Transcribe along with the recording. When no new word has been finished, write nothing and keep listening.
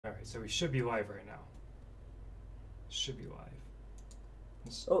Alright, so we should be live right now. Should be live.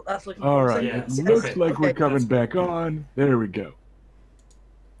 Oh, that's looking All promising. right, Yes, it looks okay. like we're Okay. coming back on. There we go.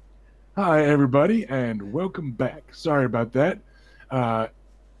 Hi, everybody, and welcome back. Sorry about that.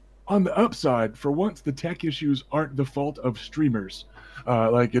 On the upside, for once, the tech issues aren't the fault of streamers.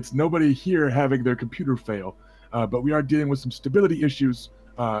 Like, it's nobody here having their computer fail, but we are dealing with some stability issues.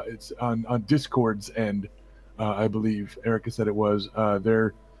 It's on Discord's end, I believe Erica said it was.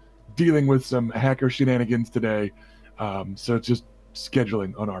 They're dealing with some hacker shenanigans today, so it's just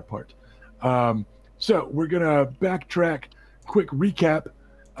scheduling on our part. So we're gonna backtrack. Quick recap.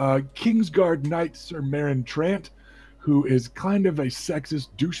 Kingsguard Knight Sir Marin Trant, who is kind of a sexist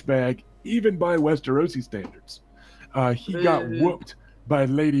douchebag, even by Westerosi standards. He got whooped by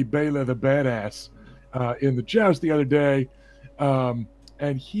Lady Bela the Badass in the joust the other day,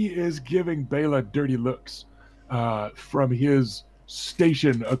 and he is giving Bela dirty looks from his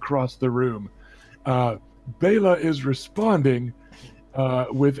station across the room. Bela is responding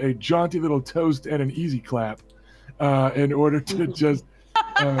with a jaunty little toast and an easy clap in order to just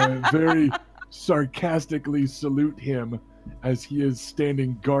very sarcastically salute him as he is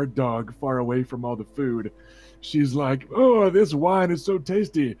standing guard dog far away from all the food. She's like, "Oh, this wine is so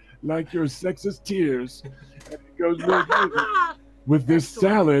tasty, like your sexist tears." And it goes really good with this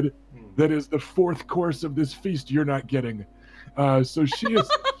salad that is the fourth course of this feast you're not getting. So she is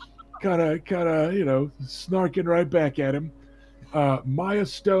kind of, snarking right back at him. Maya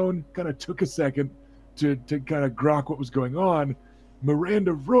Stone kind of took a second to kind of grok what was going on.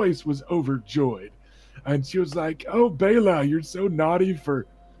 Miranda Royce was overjoyed, and she was like, "Oh, Bela, you're so naughty for."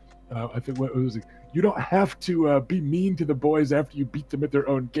 I think what was it? You don't have to be mean to the boys after you beat them at their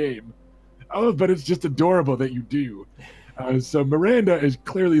own game. Oh, but it's just adorable that you do. So Miranda is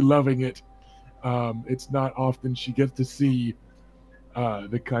clearly loving it. It's not often she gets to see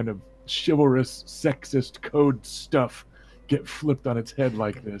the kind of chivalrous, sexist code stuff get flipped on its head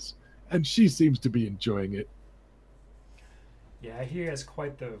like this, and she seems to be enjoying it. Yeah, I hear he has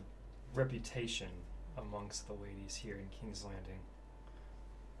quite the reputation amongst the ladies here in King's Landing.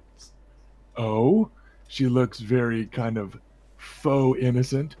 Oh, she looks very kind of faux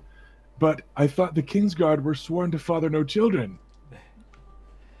innocent. But I thought the Kingsguard were sworn to father no children.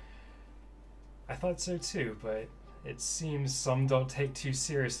 I thought so too, but it seems some don't take too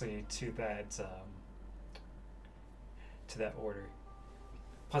seriously to that order.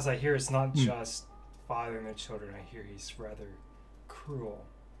 Plus, I hear it's not just fathering the children. I hear he's rather cruel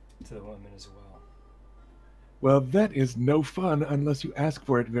to the women as well. Well, that is no fun unless you ask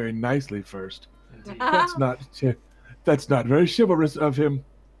for it very nicely first. Indeed. That's not very chivalrous of him.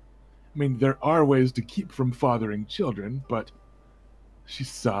 I mean, there are ways to keep from fathering children, but she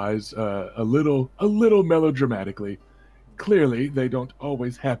sighs a little melodramatically. Clearly, they don't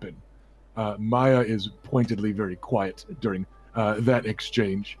always happen. Maya is pointedly very quiet during that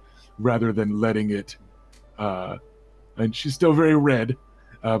exchange, rather than letting it. And she's still very red,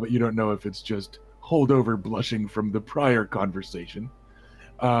 but you don't know if it's just holdover blushing from the prior conversation.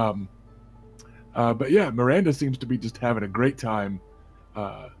 But yeah, Miranda seems to be just having a great time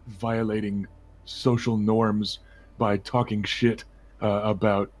violating social norms by talking shit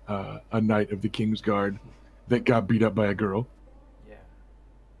about a knight of the Kingsguard that got beat up by a girl.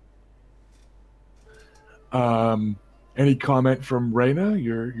 Yeah. Any comment from Reyna?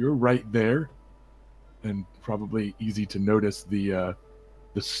 You're right there, and probably easy to notice the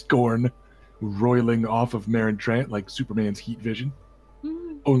scorn roiling off of Marin Trant like Superman's heat vision.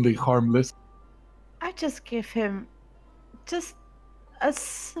 Only harmless. I just give him just a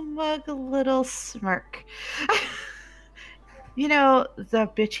smug little smirk. You know, the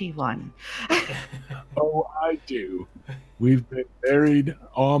bitchy one. Oh, I do. We've been married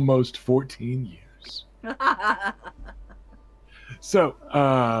almost 14 years. So,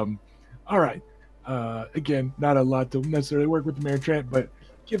 all right. Again, not a lot to necessarily work with the Marin Trant, but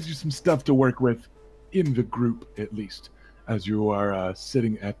gives you some stuff to work with in the group, at least, as you are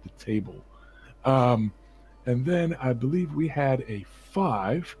sitting at the table. And then I believe we had a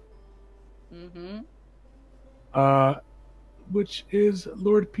 5. Which is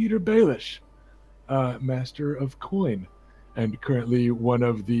Lord Peter Baelish, Master of Coin, and currently one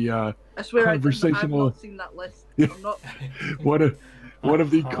of the I swear conversational. I've not seen that list. I'm not... one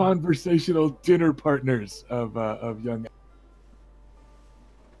of the conversational dinner partners of young.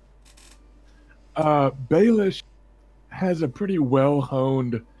 Baelish has a pretty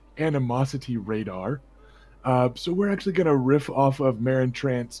well-honed animosity radar, so we're actually going to riff off of Marin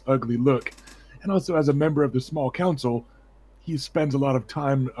Trant's ugly look, and also as a member of the small council, he spends a lot of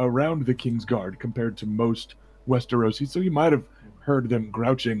time around the Kingsguard compared to most Westerosi, so he might have heard them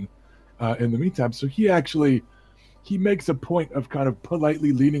grouching in the meantime. So he makes a point of kind of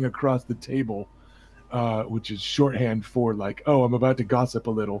politely leaning across the table, which is shorthand for like, oh, I'm about to gossip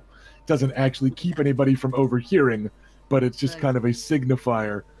a little. Doesn't actually keep anybody from overhearing, but it's just kind of a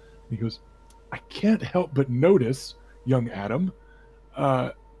signifier. He goes, I can't help but notice, young Adam,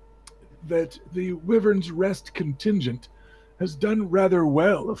 that the Wyvern's Rest contingent has done rather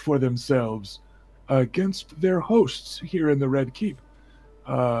well for themselves against their hosts here in the Red Keep.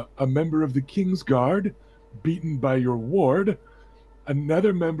 A member of the King's Guard beaten by your ward,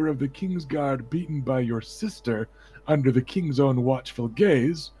 another member of the King's Guard beaten by your sister under the King's own watchful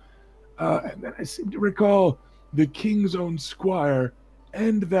gaze, and then I seem to recall the King's own squire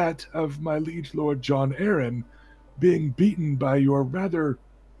and that of my liege lord John Aaron being beaten by your rather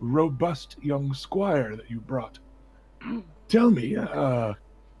robust young squire that you brought. Tell me,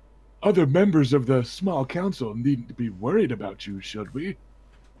 other members of the small council needn't be worried about you, should we?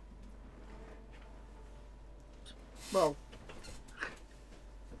 Well,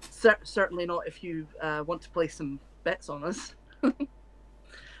 certainly not if you want to play some bets on us.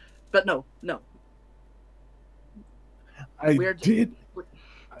 But no. We're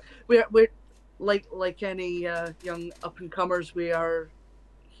like any young up and comers. We are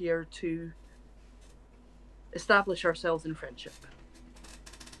here to establish ourselves in friendship.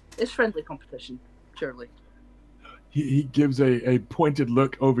 It's friendly competition, surely. He gives a pointed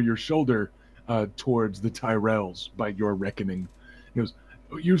look over your shoulder towards the Tyrells, by your reckoning. He goes,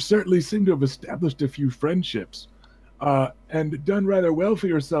 you certainly seem to have established a few friendships and done rather well for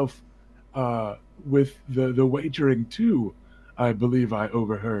yourself with the wagering too, I believe I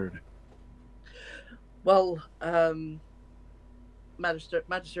overheard. Well, Magister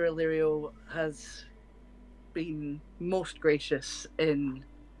Illyrio has been most gracious in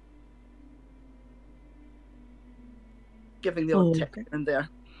giving the odd tip in there.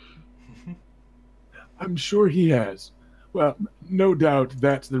 I'm sure he has. Well, no doubt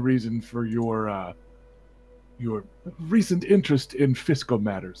that's the reason for your recent interest in fiscal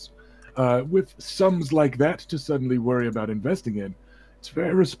matters. With sums like that to suddenly worry about investing in, it's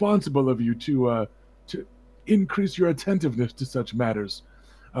very responsible of you to increase your attentiveness to such matters.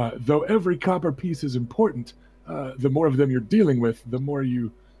 Though every copper piece is important, the more of them you're dealing with, the more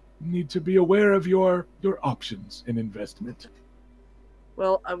you need to be aware of your options in investment.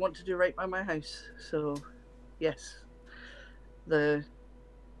 Well, I want to do right by my house, so yes. I'm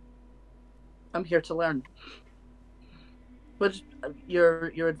here to learn. But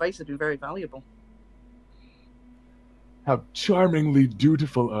your advice has been very valuable. How charmingly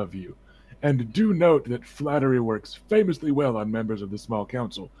dutiful of you. And do note that flattery works famously well on members of the small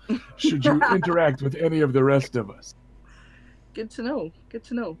council, should you interact with any of the rest of us. Good to know. Good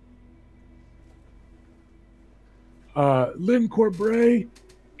to know. Lynn Corbray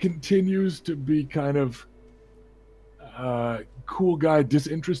continues to be kind of cool guy,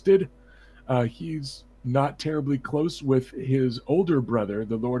 disinterested. He's not terribly close with his older brother,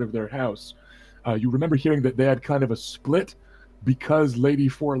 the lord of their house. You remember hearing that they had kind of a split because Lady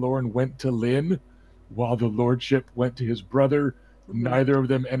Forlorn went to Lynn while the lordship went to his brother. Mm-hmm. Neither of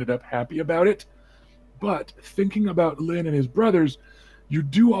them ended up happy about it. But thinking about Lynn and his brothers, you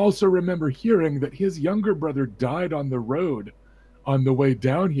do also remember hearing that his younger brother died on the road on the way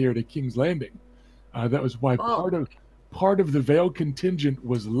down here to King's Landing. That was why part of the Vale contingent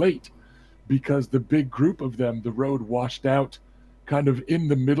was late, because the big group of them, the road washed out kind of in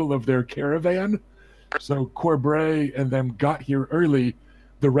the middle of their caravan. So Corbray and them got here early.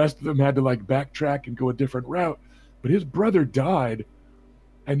 The rest of them had to like backtrack and go a different route. But his brother died,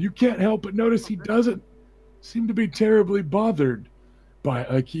 and you can't help but notice he doesn't seem to be terribly bothered by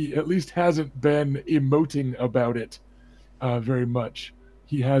it. Like, he at least hasn't been emoting about it very much.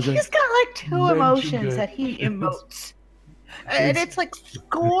 He's got like two emotions that he emotes. And it's like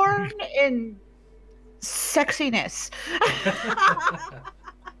scorn and sexiness.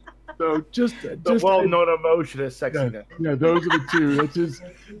 So just the well-known emotion is sexiness. Yeah, those are the two.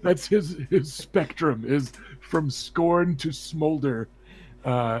 That's his spectrum is from scorn to smolder.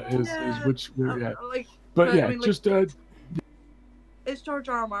 Is which we're at. But yeah, I mean, just it's George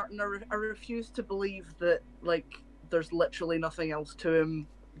R. R. Martin. I refuse to believe that there's literally nothing else to him.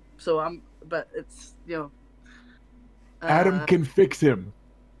 But it's Adam can fix him.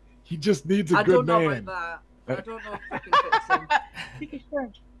 He just needs a good man. I don't know about that. I don't know if I can fix him. You can sure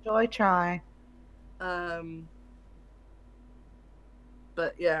enjoy try. But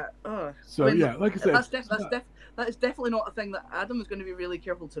yeah. So like I said, that is definitely not a thing that Adam is going to be really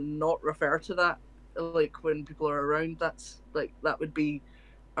careful to not refer to that. Like when people are around, that would be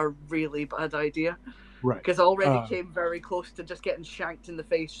a really bad idea. Right. Because I already came very close to just getting shanked in the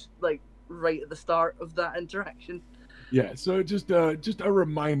face, like right at the start of that interaction. Yeah, so just a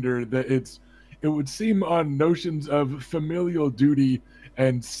reminder that it would seem on notions of familial duty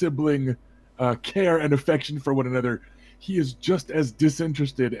and sibling care and affection for one another, he is just as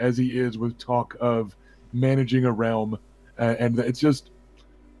disinterested as he is with talk of managing a realm, and it's just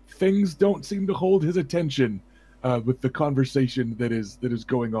things don't seem to hold his attention with the conversation that is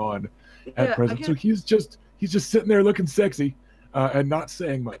going on at present. So he's just sitting there looking sexy and not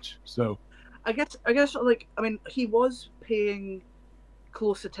saying much. So. I guess, like, I mean, he was paying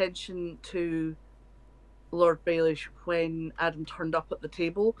close attention to Lord Baelish when Adam turned up at the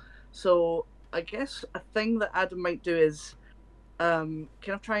table. So I guess a thing that Adam might do is kind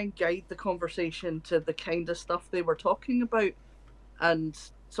of try and guide the conversation to the kind of stuff they were talking about and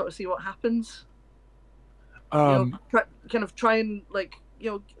sort of see what happens. Kind of try and, like,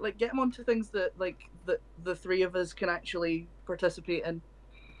 get him onto things that, like, the three of us can actually participate in.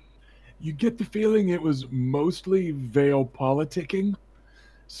 You get the feeling it was mostly veil politicking,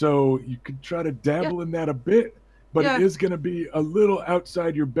 so you could try to dabble in that a bit, but it is going to be a little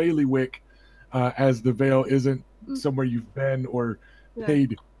outside your bailiwick, as the veil isn't somewhere you've been or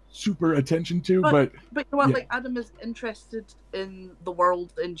paid super attention to. But you know what, like, Adam is interested in the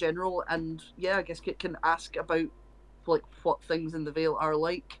world in general, and I guess it can ask about, like, what things in the veil are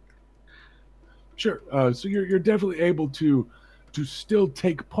like. Sure. So you're definitely able to still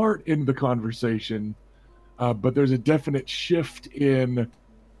take part in the conversation, but there's a definite shift in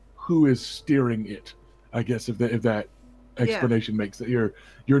who is steering it. I guess if that explanation makes it, you're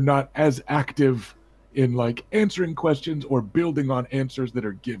not as active in, like, answering questions or building on answers that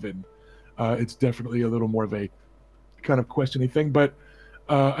are given. It's definitely a little more of a kind of questioning thing. But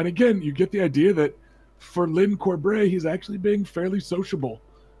and again, you get the idea that for Lynn Corbray, he's actually being fairly sociable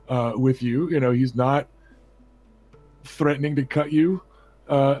with you. He's not threatening to cut you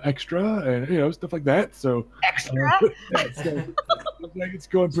extra and stuff like that. So extra. So like, it's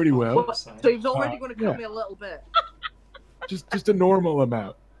going pretty well. So he's already going to cut me a little bit. Just a normal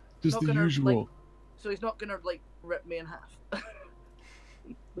amount, just the usual. So he's not going to, like, rip me in half.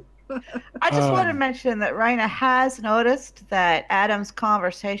 I just want to mention that Raina has noticed that Adam's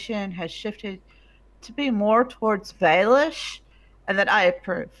conversation has shifted to be more towards Baelish, and that I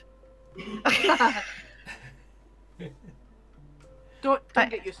approve. Don't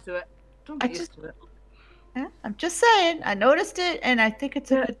get used to it. Don't get used to it. Yeah, I'm just saying. I noticed it, and I think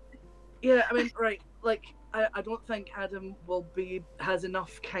it's a good. Yeah, I mean, right. Like, I don't think Adam has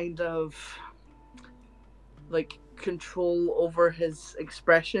enough kind of, like, control over his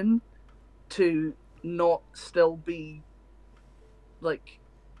expression to not still be, like,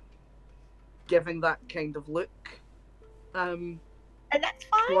 giving that kind of look. And that's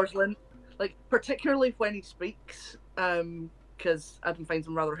fine. Towards Lynn, like, particularly when he speaks. Because Adam finds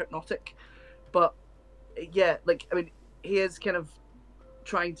him rather hypnotic. But like, I mean, he is kind of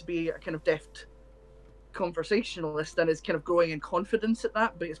trying to be a kind of deft conversationalist and is kind of growing in confidence at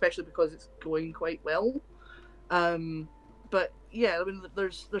that, but especially because it's going quite well. But I mean,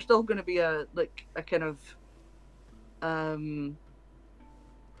 there's still going to be a kind of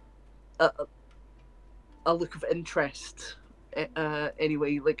a look of interest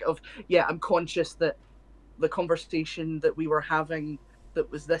anyway, like, I'm conscious that the conversation that we were having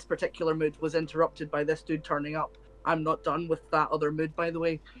that was this particular mood was interrupted by this dude turning up. I'm not done with that other mood, by the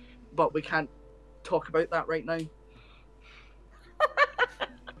way, but we can't talk about that right now.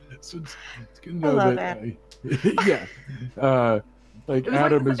 So it's good to know that like,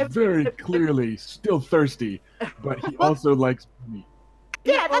 Adam is very clearly still thirsty, but he also likes meat.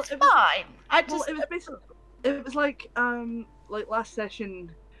 Yeah, that's fine. It was like last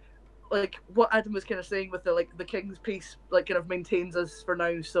session, like what Adam was kind of saying with the King's Peace, like, kind of maintains us for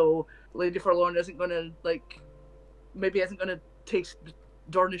now. So Lady Forlorn isn't going to taste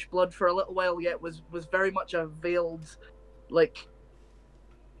Dornish blood for a little while yet. Was very much a veiled, like,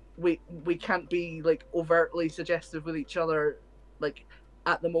 we can't be, like, overtly suggestive with each other, like,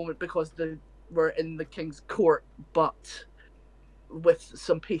 at the moment, because we're in the King's court, but with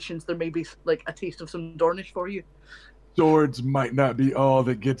some patience there may be, like, a taste of some Dornish for you. Swords might not be all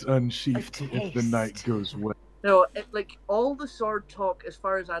that gets unsheathed if the night goes well. No, like, all the sword talk, as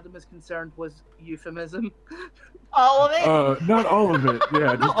far as Adam is concerned, was euphemism. All of it? Not all of it.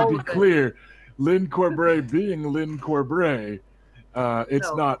 Yeah, just to be clear, Lynn Corbray being Lynn Corbray,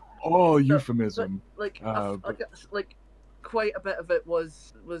 it's not all euphemism. But quite a bit of it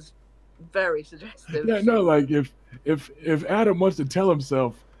was very suggestive. Yeah, no, like, if Adam wants to tell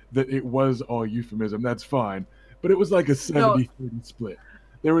himself that it was all euphemism, that's fine. But it was like a 70-30 split.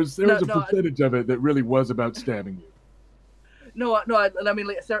 There was No, a percentage of it that really was about stabbing you. No, and I mean,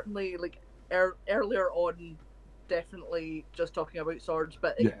 like, certainly, like, earlier on, definitely just talking about swords,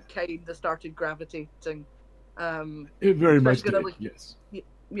 but it kind of started gravitating. It very much especially did, gonna, like, yes.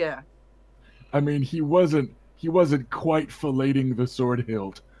 Yeah. I mean, he wasn't quite filleting the sword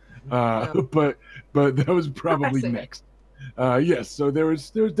hilt, No. but that was probably Pressing it. next. Yes, so there was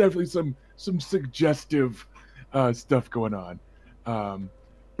definitely some suggestive stuff going on.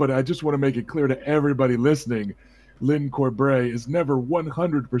 But I just want to make it clear to everybody listening, Lynn Corbray is never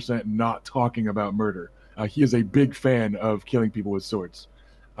 100% not talking about murder. He is a big fan of killing people with swords.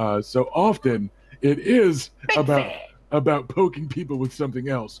 So often it is about poking people with something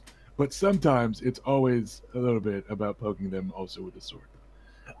else, but sometimes it's always a little bit about poking them also with a sword.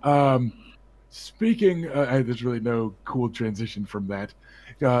 Speaking, there's really no cool transition from that.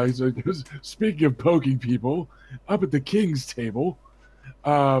 So speaking of poking people, up at the king's table,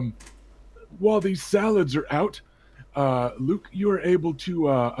 while these salads are out, Luke, you are able to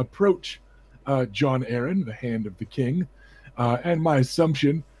approach John Aaron, the hand of the king, and my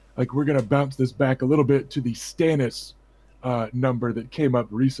assumption, like we're going to bounce this back a little bit to the Stannis number that came up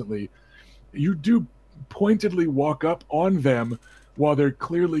recently. You do pointedly walk up on them while they're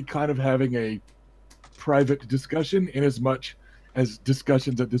clearly kind of having a private discussion, in as much as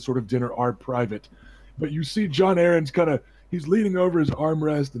discussions at this sort of dinner are private. But you see John Aaron's he's leaning over his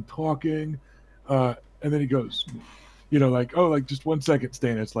armrest and talking, and then he goes, like, oh, like, just 1 second,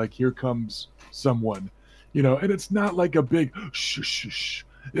 Stannis, like, here comes someone, and it's not like a big shh,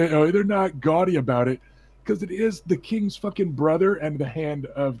 they're not gaudy about it, because it is the king's fucking brother and the hand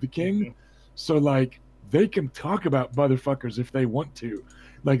of the king. So, like, they can talk about motherfuckers if they want to.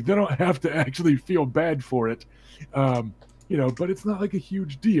 Like, they don't have to actually feel bad for it. But it's not like a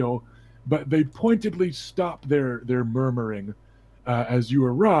huge deal. But they pointedly stop their murmuring as you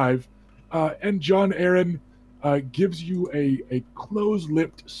arrive. And John Aaron gives you a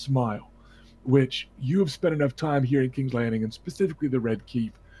close-lipped smile, which you have spent enough time here in King's Landing, and specifically the Red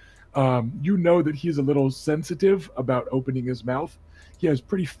Keep. You know that he's a little sensitive about opening his mouth. He has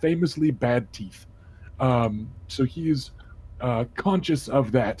pretty famously bad teeth. So he's conscious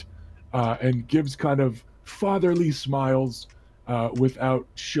of that and gives kind of fatherly smiles without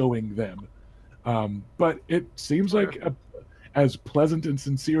showing them. But it seems like as pleasant and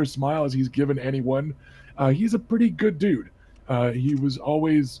sincere a smile as he's given anyone. He's a pretty good dude. He was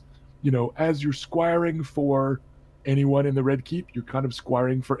always, as you're squiring for anyone in the Red Keep, you're kind of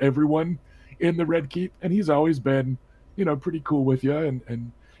squiring for everyone in the Red Keep, and he's always been, pretty cool with you,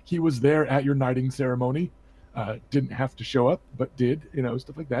 and he was there at your knighting ceremony. Didn't have to show up, but did,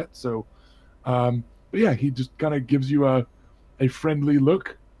 stuff like that. So, but yeah, he just kind of gives you a friendly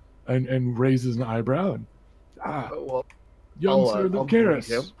look and raises an eyebrow. And young Sir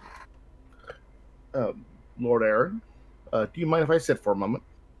Lucaris. Lord Aaron, do you mind if I sit for a moment?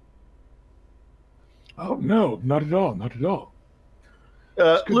 Oh, no, not at all, not at all.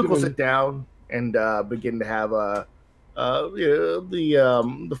 Luke will sit down and begin to have the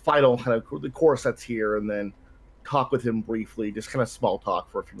final kind of the course that's here, and then talk with him briefly, just kind of small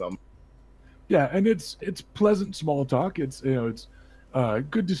talk for a few moments. Yeah, and it's pleasant small talk. It's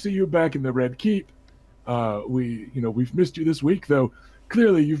good to see you back in the Red Keep. We've missed you this week, though.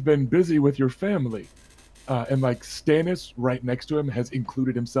 Clearly, you've been busy with your family, and like Stannis, right next to him, has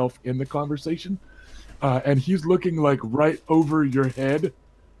included himself in the conversation, and he's looking like right over your head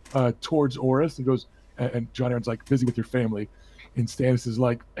towards Oris, and goes. And John Aaron's like, busy with your family. And Stannis is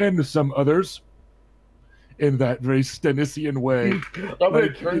like, and some others. In that very Stannisian way. I'm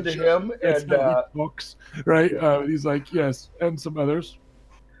going to turn to him and... he talks, right? He's like, yes, and some others.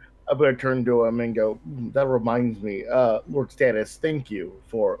 I'm going to turn to him and go, that reminds me, Lord Stannis, thank you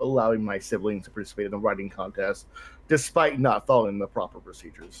for allowing my siblings to participate in the writing contest, despite not following the proper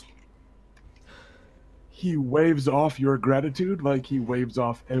procedures. He waves off your gratitude like he waves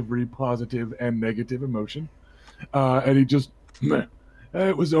off every positive and negative emotion. And he just,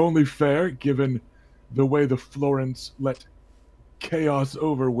 it was only fair given the way the Florents let chaos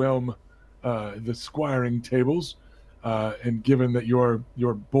overwhelm the squiring tables, and given that your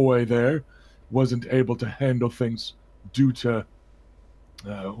boy there wasn't able to handle things due to,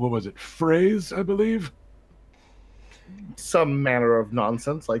 what was it, phrase, I believe? Some manner of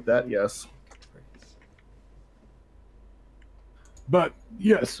nonsense like that, yes. But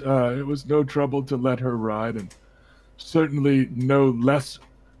yes, it was no trouble to let her ride, and certainly no less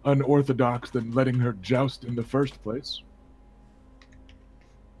unorthodox than letting her joust in the first place.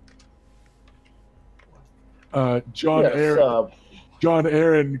 John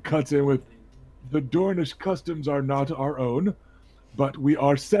Aaron cuts in with, the Dornish customs are not our own. but we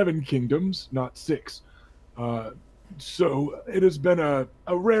are 7 kingdoms, not 6. So it has been a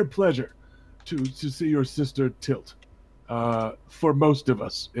rare pleasure to see your sister tilt, for most of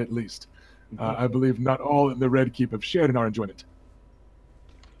us at least. I believe not all in the Red Keep have shared in our enjoyment.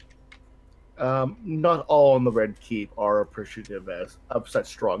 Not all in the Red Keep are appreciative of such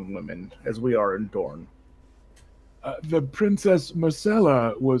strong women as we are in Dorne. The Princess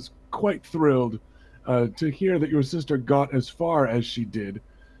Marcella was quite thrilled to hear that your sister got as far as she did.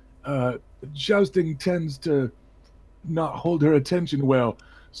 Jousting tends to not hold her attention well,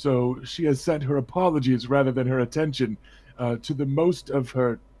 so she has sent her apologies rather than her attention to the most of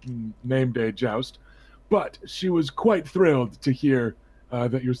her name day joust. But she was quite thrilled to hear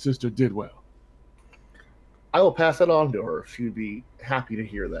that your sister did well. I will pass it on to her. She would be happy to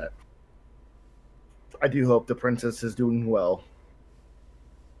hear that. I do hope the princess is doing well.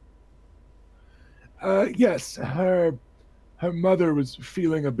 Yes, her mother was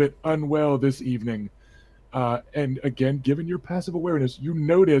feeling a bit unwell this evening. And again, given your passive awareness, you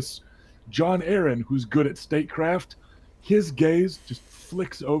notice John Aaron, who's good at statecraft, his gaze just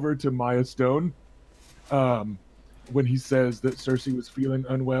flicks over to Maya Stone when he says that Cersei was feeling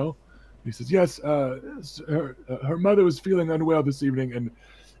unwell. He says, yes, her mother was feeling unwell this evening, and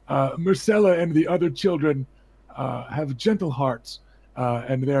Marcella and the other children have gentle hearts,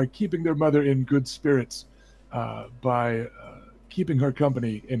 and they are keeping their mother in good spirits by keeping her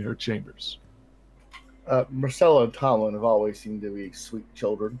company in her chambers. Marcella and Tomlin have always seemed to be sweet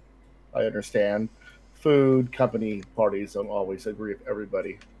children. I understand. Food, company, parties don't always agree with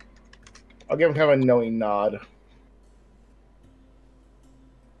everybody. I'll give him kind of a knowing nod.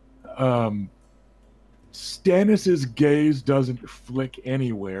 Stannis's gaze doesn't flick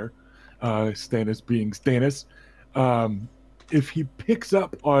anywhere. Stannis being Stannis. If he picks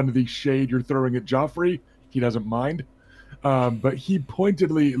up on the shade you're throwing at Joffrey, he doesn't mind. But he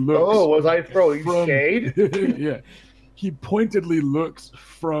pointedly looks. Oh, was I throwing shade? Yeah. He pointedly looks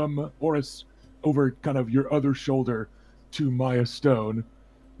from Oris over kind of your other shoulder to Maya Stone.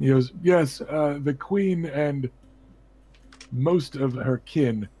 He goes, yes, the queen and most of her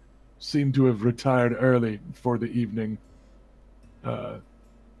kin seem to have retired early for the evening.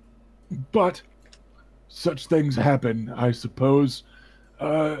 But such things happen, I suppose.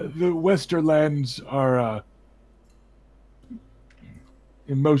 The Westerlands are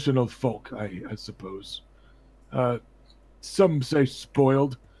emotional folk, I suppose. Some say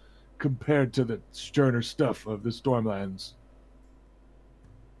spoiled compared to the sterner stuff of the Stormlands.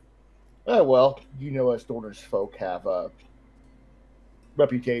 Well, you know us Dornish folk have a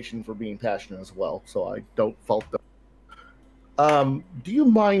reputation for being passionate as well, so I don't fault them. Do you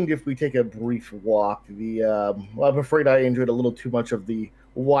mind if we take a brief walk? Well, I'm afraid I enjoyed a little too much of the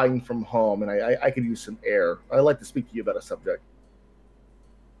wine from home, and I could use some air. I'd like to speak to you about a subject.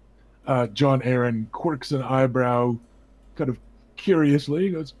 John Aaron quirks an eyebrow kind of curiously. He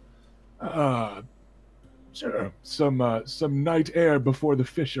goes, sure, some night air before the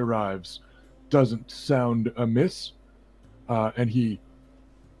fish arrives doesn't sound amiss. And he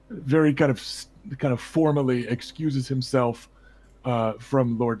very kind of formally excuses himself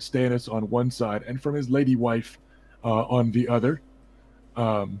from Lord Stannis on one side and from his lady wife on the other.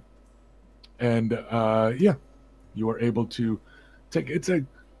 Yeah, you are able to take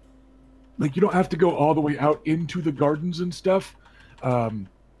like, you don't have to go all the way out into the gardens and stuff,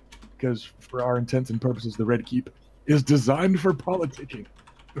 because for our intents and purposes, the Red Keep is designed for politicking.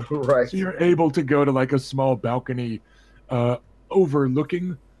 Right. So you're able to go to like a small balcony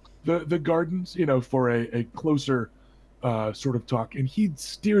overlooking the gardens, for a closer sort of talk, and he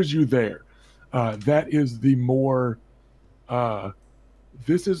steers you there. That is the more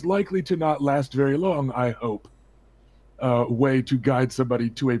this is likely to not last very long, I hope, way to guide somebody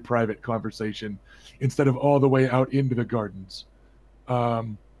to a private conversation instead of all the way out into the gardens.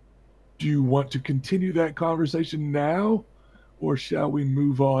 Do you want to continue that conversation now, or shall we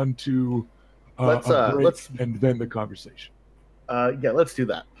move on to a break and then the conversation? Yeah, let's do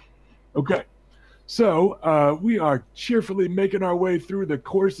that. Okay. So we are cheerfully making our way through the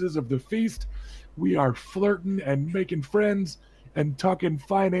courses of the feast. We are flirting and making friends and talking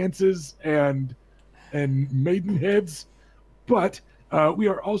finances and maidenheads. But we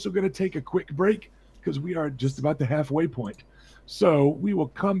are also going to take a quick break because we are just about the halfway point. So we will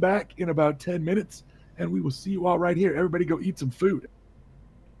come back in about 10 minutes and we will see you all right here. Everybody go eat some food.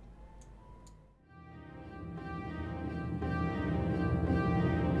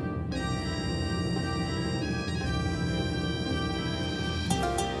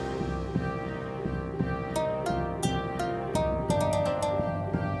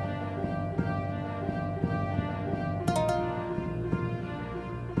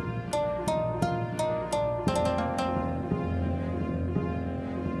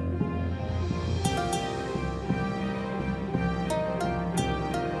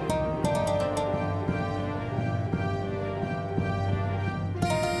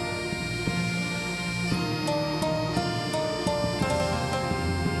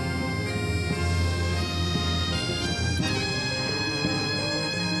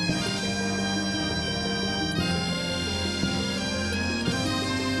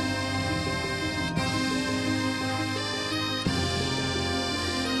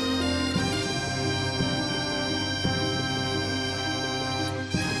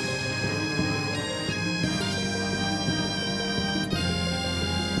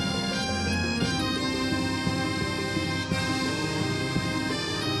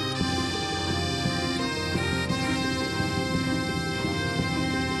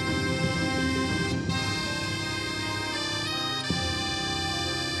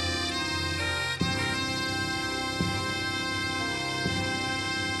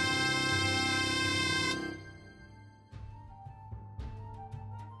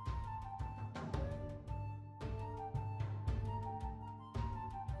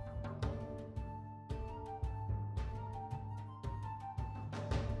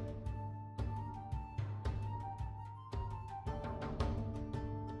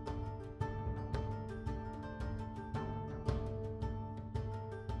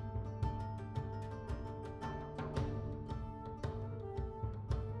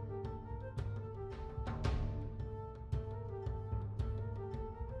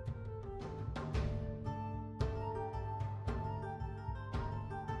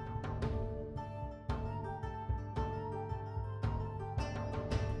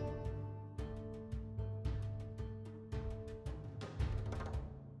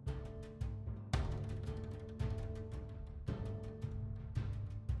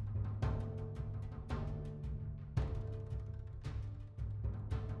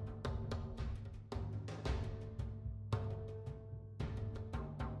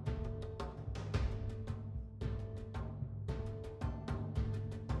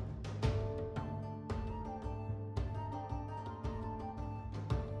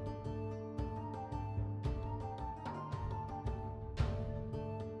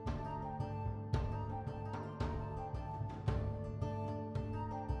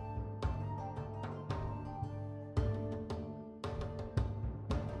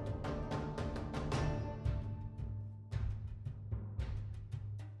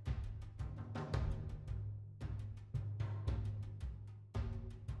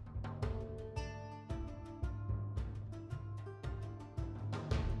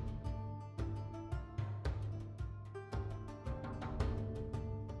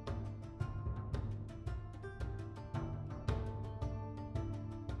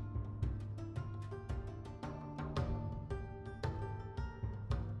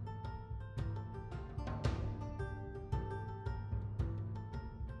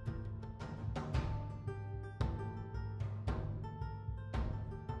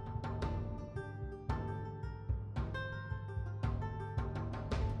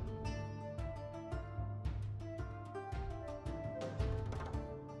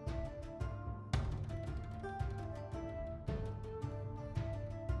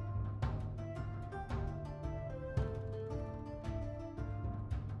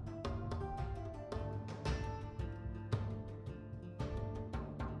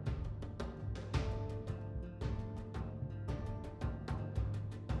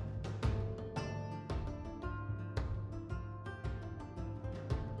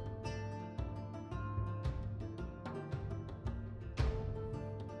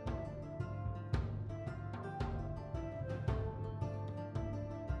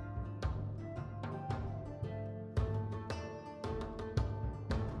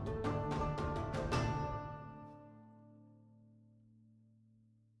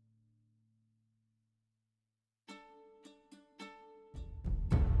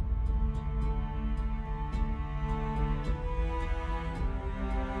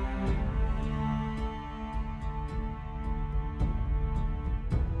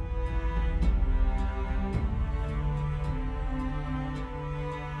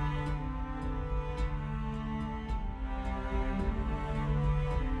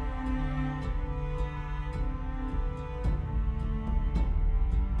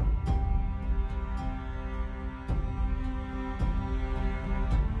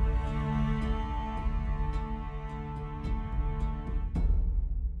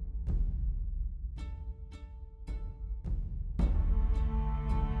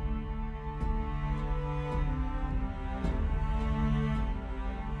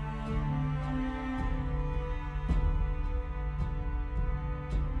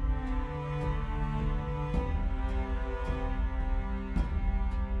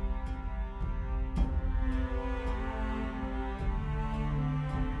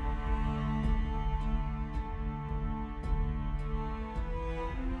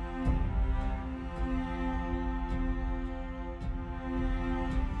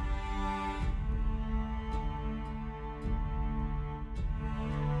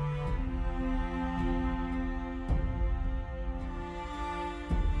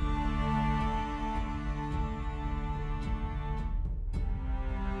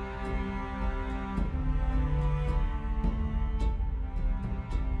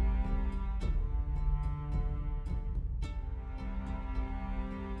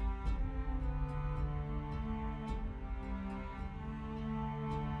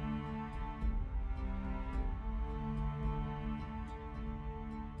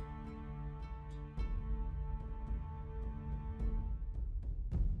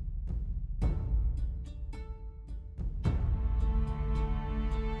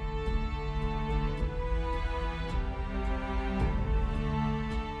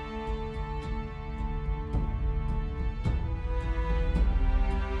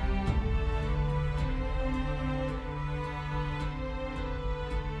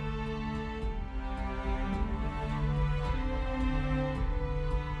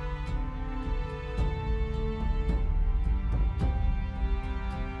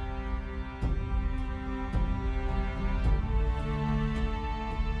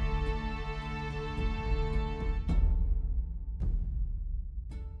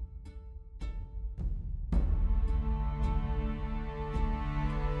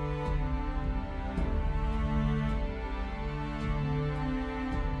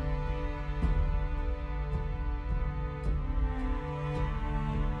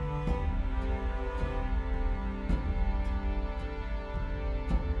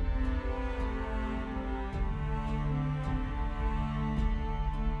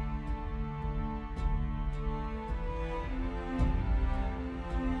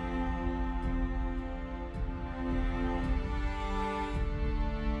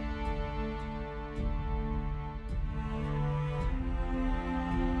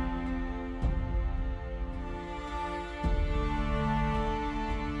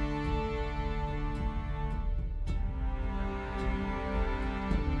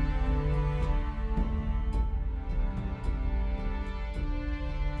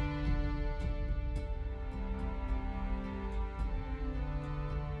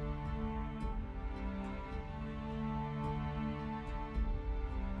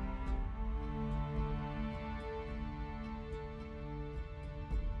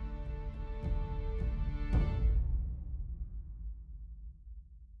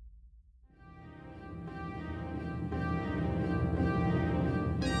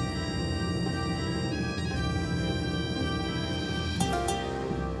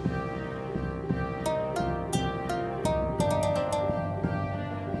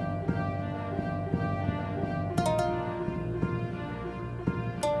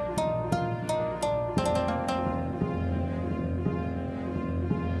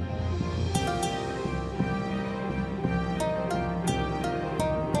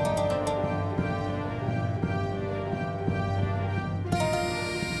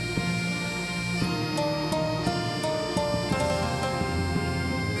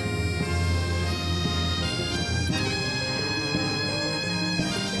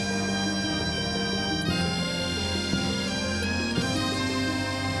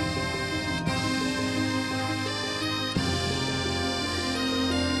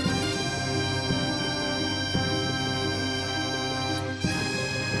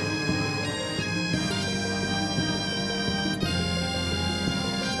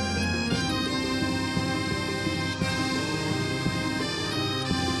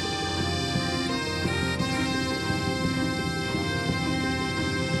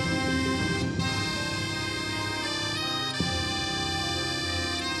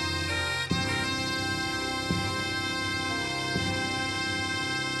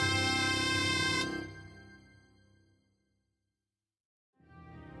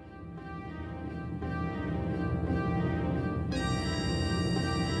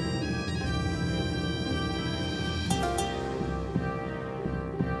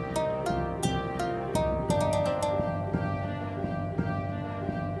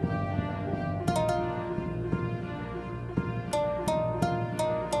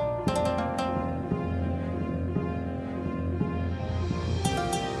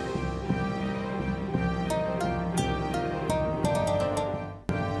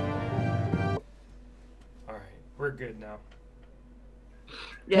 now.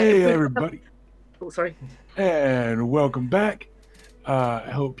 Yeah, Hey, if we- everybody, Oh, sorry. and welcome back.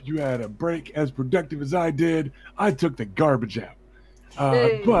 I hope you had a break as productive as I did. I took the garbage out.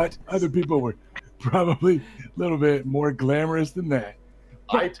 Yay. But other people were probably a little bit more glamorous than that.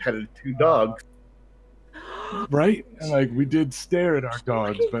 I petted 2 dogs. Right? And like we did stare at our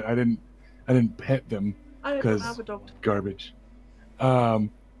dogs, but I didn't pet them I don't because have a dog. garbage.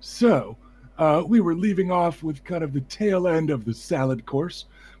 So we were leaving off with kind of the tail end of the salad course,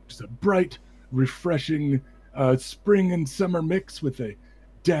 which is a bright, refreshing spring and summer mix with a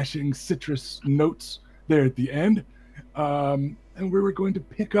dashing citrus notes there at the end. And we were going to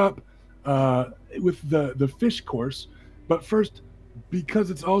pick up with the fish course, but first, because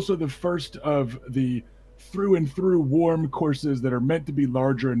it's also the first of the through and through warm courses that are meant to be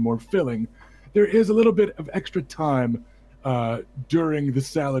larger and more filling, there is a little bit of extra time during the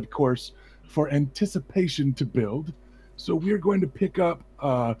salad course for anticipation to build. So we're going to pick up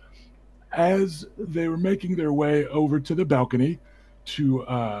as they were making their way over to the balcony to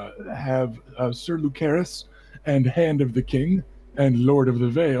have Sir Lucaris and Hand of the King and Lord of the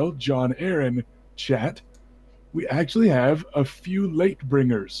Vale, John Aaron, chat. We actually have a few late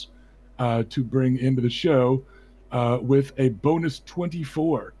bringers to bring into the show with a bonus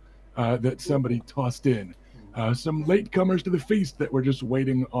 24 that somebody tossed in. Some latecomers to the feast that were just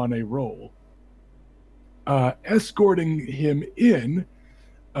waiting on a roll. Escorting him in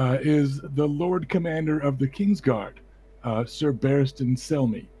is the Lord Commander of the Kingsguard, Sir Barristan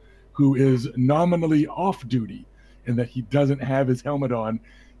Selmy, who is nominally off duty in that he doesn't have his helmet on.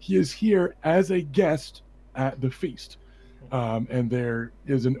 He is here as a guest at the feast, and there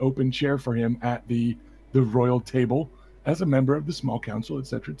is an open chair for him at the royal table as a member of the small council,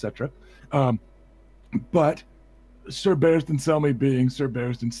 etc., etc. But Sir Barristan Selmy being Sir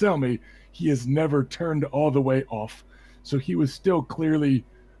Barristan Selmy, he has never turned all the way off. So he was still clearly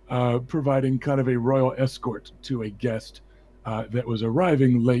providing kind of a royal escort to a guest that was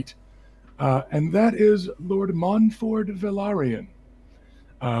arriving late. And that is Lord Montford Velaryon,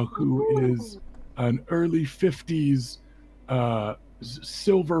 who is an early 50s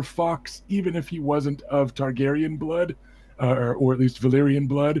silver fox, even if he wasn't of Targaryen blood, or at least Valyrian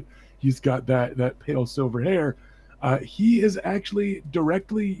blood. He's got that pale silver hair. He is actually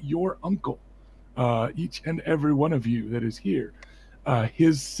directly your uncle, each and every one of you that is here.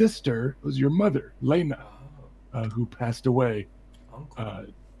 His sister was your mother, Lena, who passed away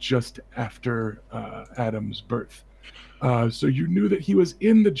just after Adam's birth. So you knew that he was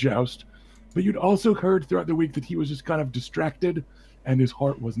in the joust, but you'd also heard throughout the week that he was just kind of distracted and his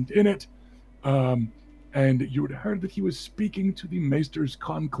heart wasn't in it. And you had heard that he was speaking to the Maester's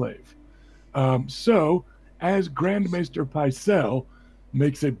conclave. So, as Grand Maester Pycelle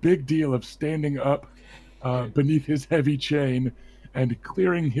makes a big deal of standing up beneath his heavy chain and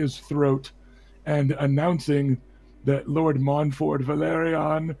clearing his throat and announcing that Lord Montford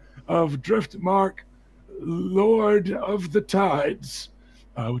Velaryon of Driftmark, Lord of the Tides,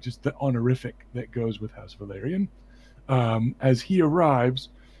 which is the honorific that goes with House Velaryon, as he arrives,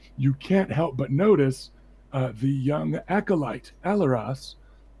 you can't help but notice the young acolyte, Alaras,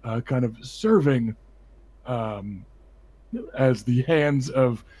 kind of serving as the hands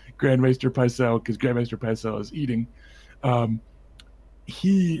of Grand Maester Pycelle, because Grand Maester Pycelle is eating.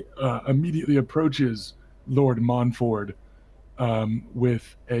 He immediately approaches Lord Montford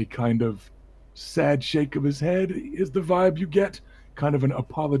with a kind of sad shake of his head, is the vibe you get, kind of an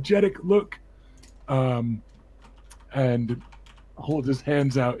apologetic look, and holds his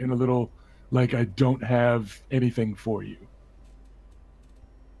hands out in a little, like, I don't have anything for you.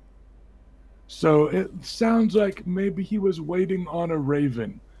 So it sounds like maybe he was waiting on a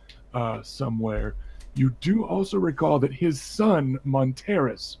raven somewhere. You do also recall that his son,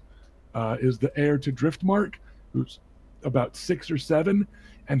 Monteris, is the heir to Driftmark, who's about 6 or 7,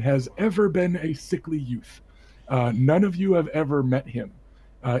 and has ever been a sickly youth. None of you have ever met him.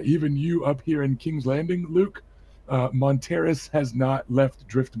 Even you up here in King's Landing, Luke, Monteris has not left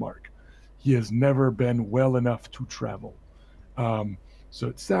Driftmark. He has never been well enough to travel. So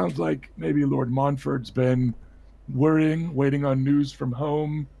it sounds like maybe Lord Montford's been worrying, waiting on news from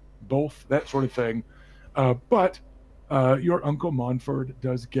home, both, that sort of thing. But your Uncle Montford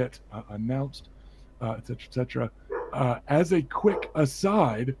does get announced, etc., etc. As a quick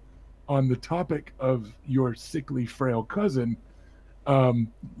aside on the topic of your sickly, frail cousin,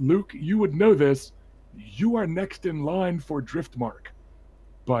 Luke, you would know this. You are next in line for Driftmark,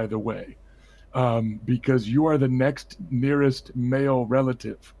 by the way, because you are the next nearest male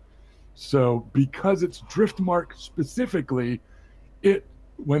relative. So because it's Driftmark specifically, it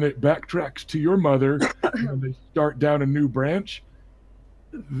when it backtracks to your mother and they start down a new branch,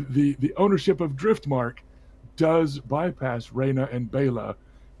 the ownership of Driftmark does bypass Reyna and Bela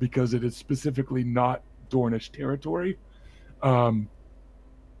because it is specifically not Dornish territory. Yeah.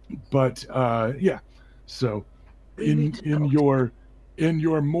 So in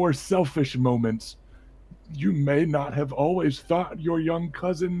your more selfish moments, you may not have always thought your young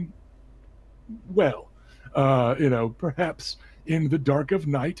cousin well. Perhaps in the dark of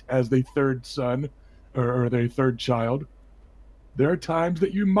night as the third son or their third child, there are times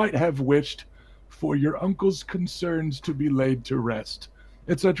that you might have wished for your uncle's concerns to be laid to rest,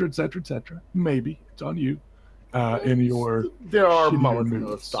 etc., etc., etc. Maybe it's on you. In your there are shittier moments when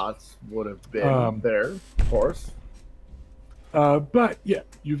moods. those thoughts would have been there, of course. But yeah,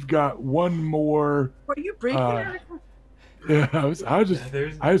 you've got one more. Were you breaking anything? Yeah,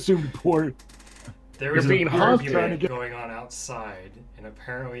 I assumed poor. There was You're an being haunted. argument going on outside, and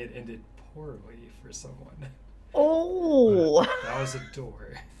apparently it ended poorly for someone. Oh, That was a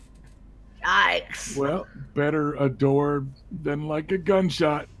door. yikes. Well, better a door than like a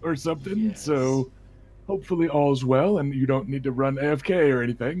gunshot or something. Yes. So hopefully all's well, and you don't need to run AFK or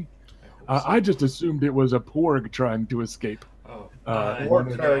anything. I just assumed it was a porg trying to escape. Oh,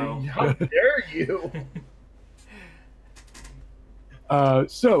 Porgs how dare you?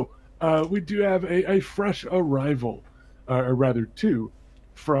 We do have a fresh arrival, or rather two,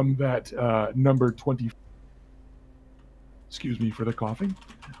 from that number 20. Excuse me for the coughing.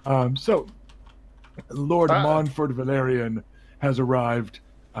 Lord Montfort Valerian has arrived,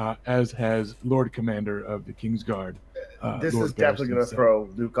 as has Lord Commander of the Kingsguard. This Lord is definitely going to Barristan. throw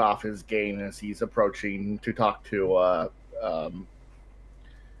Luke off his game as he's approaching to talk to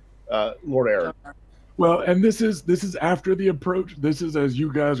Lord Aaron. Well, and this is after the approach. This is as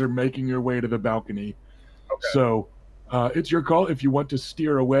you guys are making your way to the balcony. Okay. So it's your call. If you want to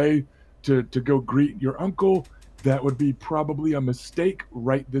steer away to go greet your uncle, that would be probably a mistake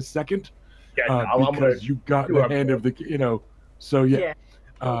right this second. Yeah, no, I'm gonna because you got do the our hand best. of the. So yeah.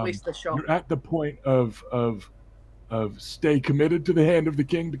 Don't waste the shot. You're at the point of stay committed to the hand of the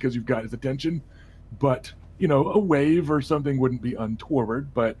king because you've got his attention, but a wave or something wouldn't be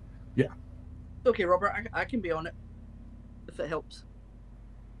untoward. But yeah. Okay, Robert, I can be on it if it helps.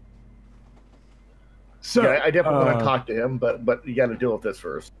 So Yeah, I definitely want to talk to him, but you got to deal with this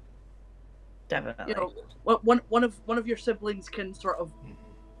first. Definitely. One of your siblings can sort of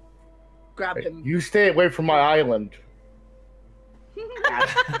grab him. You stay away from my island.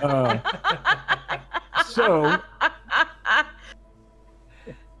 So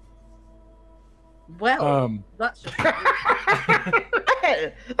Well, that's just.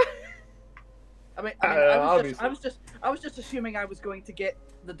 I was just assuming I was going to get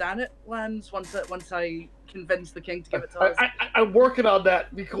the Danet lands once I convinced the king to give it to us. I'm working on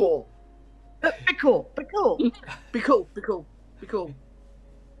that. Be cool. Be cool. Be cool. Be cool. Be cool. Be cool.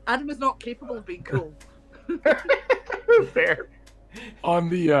 Adam is not capable of being cool. Fair. on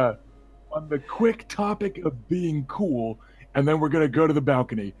the quick topic of being cool, and then we're gonna go to the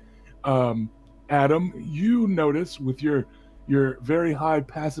balcony. Adam, you notice with your very high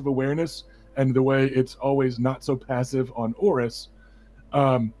passive awareness and the way it's always not so passive on Oris,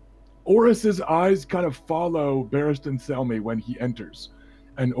 Oris's eyes kind of follow Barristan Selmy when he enters,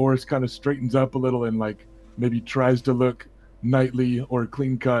 and Oris kind of straightens up a little and like maybe tries to look knightly or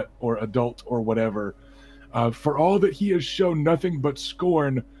clean cut or adult or whatever. For all that he has shown nothing but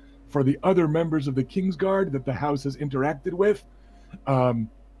scorn for the other members of the Kingsguard that the house has interacted with,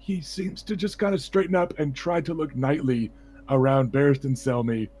 he seems to just kind of straighten up and try to look knightly around Barristan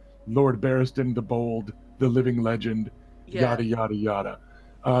Selmy, Lord Barristan the Bold, the living legend, yada, yada, yada.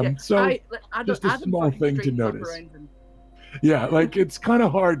 Just a small thing to notice. Yeah, like it's kind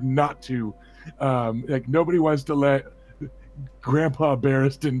of hard not to. Like nobody wants to let Grandpa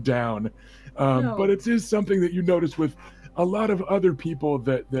Barristan down. No. But it is something that you notice with a lot of other people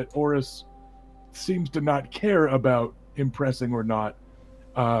that Oris seems to not care about impressing or not.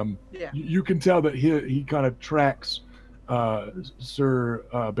 You can tell that he kind of tracks Sir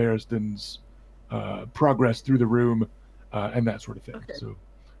Barristan's progress through the room and that sort of thing. Okay. So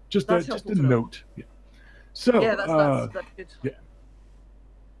just That's a helpful to know. note. Yeah. So that's good. yeah.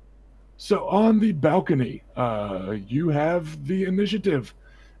 So on the balcony, you have the initiative.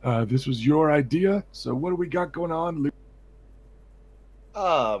 This was your idea. So what do we got going on, Luke?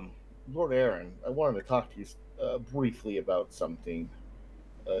 Lord Aaron, I wanted to talk to you briefly about something.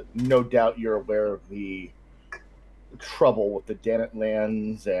 No doubt you're aware of the trouble with the Danet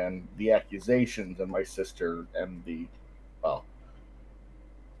lands and the accusations on my sister and the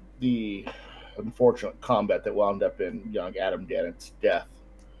unfortunate combat that wound up in young Adam Danet's death.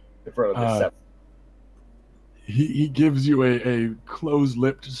 in front of the seven. He gives you a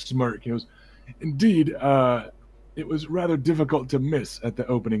close-lipped smirk. He goes, "Indeed, it was rather difficult to miss at the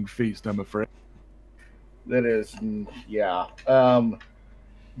opening feast, I'm afraid." That is, yeah.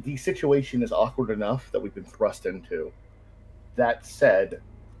 The situation is awkward enough that we've been thrust into. That said,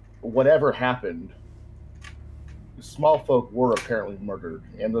 whatever happened, the small folk were apparently murdered,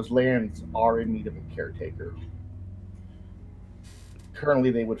 and those lands are in need of a caretaker.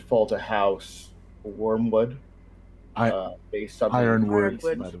 Currently, they would fall to House Wormwood, based on Ironwood,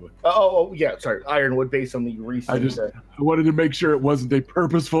 Ironwood. by the way. Yeah, sorry, Ironwood, based on the recent. I wanted to make sure it wasn't a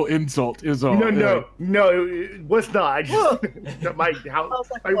purposeful insult. Is all. No, it was not. I just my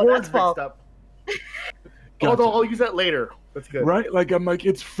words mixed up. Gotcha. Although I'll use that later. That's good. Right? Like I'm like,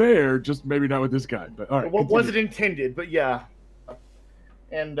 it's fair, just maybe not with this guy. But all right. What wasn't intended, but yeah.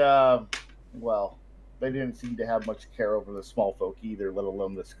 And well, they didn't seem to have much care over the small folk either, let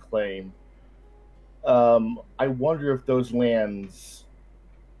alone this claim. I wonder if those lands,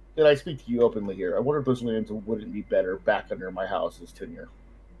 and I speak to you openly here, I wonder if those lands wouldn't be better back under my house's tenure.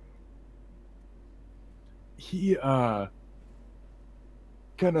 He kind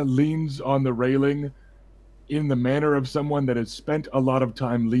of leans on the railing in the manner of someone that has spent a lot of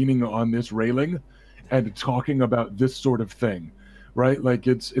time leaning on this railing and talking about this sort of thing, right? Like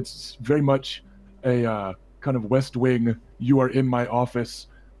it's very much a kind of West Wing, you are in my office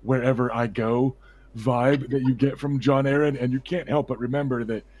wherever I go vibe that you get from John Aaron, and you can't help but remember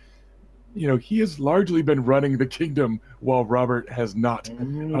that, you know, he has largely been running the kingdom while Robert has not.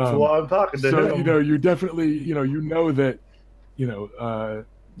 That's why I'm talking to him. So, you know, you definitely, you know that,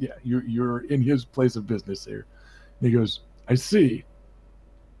 you're in his place of business here. And he goes, "I see.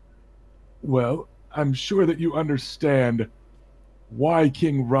 Well, I'm sure that you understand why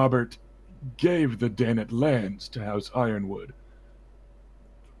King Robert gave the Danet lands to House Ironwood."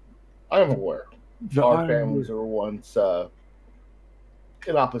 I am aware. Our families were once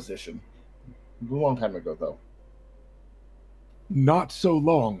in opposition. A long time ago, though. Not so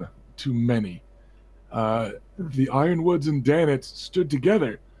long to many. The Ironwoods and Danets stood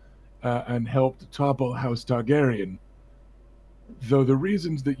together and helped topple House Targaryen. Though the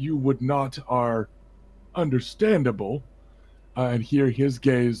reasons that you would not are understandable, and here his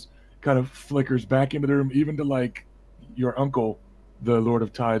gaze kind of flickers back into the room, even to like your uncle, the Lord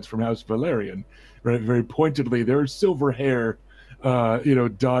of Tides from House Valerian, right? Very pointedly, there's silver hair,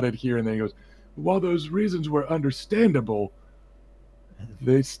 dotted here, and then he goes, "While those reasons were understandable,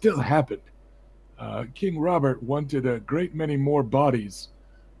 they still happened. King Robert wanted a great many more bodies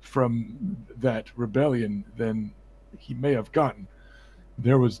from that rebellion than he may have gotten.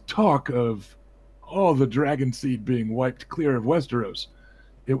 There was talk of all the dragon seed being wiped clear of Westeros.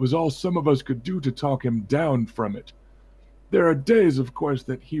 It was all some of us could do to talk him down from it. There are days, of course,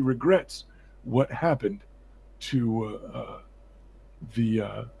 that he regrets what happened to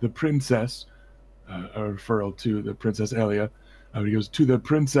the princess, a referral to the Princess Elia. He goes, to the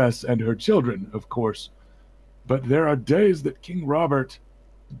princess and her children, of course. But there are days that King Robert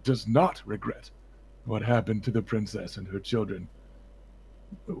does not regret what happened to the princess and her children.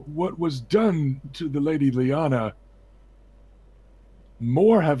 What was done to the Lady Lyanna,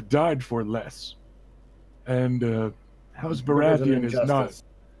 more have died for less. And House Baratheon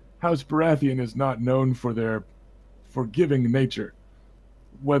is not known for their forgiving nature,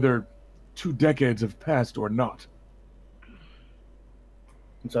 whether 2 decades have passed or not."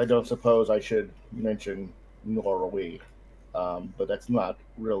 So I don't suppose I should mention nor are we, but that's not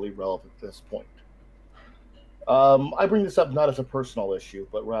really relevant at this point. I bring this up not as a personal issue,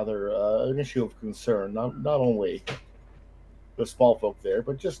 but rather an issue of concern, not only the small folk there,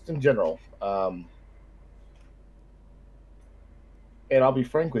 but just in general. And I'll be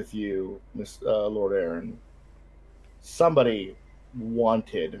frank with you, Miss Lord Aaron. Somebody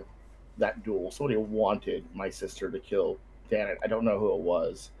wanted that duel. Somebody wanted my sister to kill Danet. I don't know who it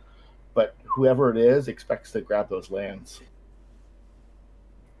was, but whoever it is expects to grab those lands.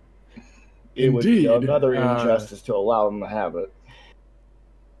 It would be another injustice to allow them to have it.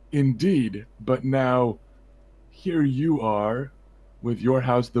 Indeed, but now here you are with your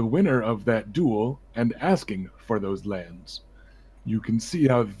house the winner of that duel and asking for those lands. You can see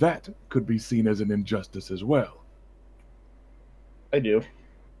how that could be seen as an injustice as well. I do.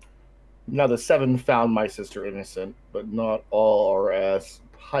 Now, the 7 found my sister innocent, but not all are as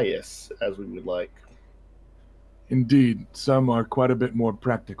pious as we would like. Indeed, some are quite a bit more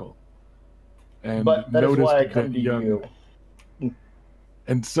practical. And but that is why I come to you.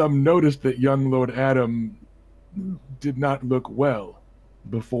 And some noticed that young Lord Adam did not look well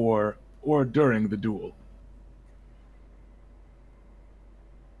before or during the duel.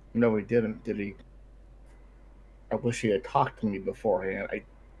 No, he didn't, did he? I wish he had talked to me beforehand. I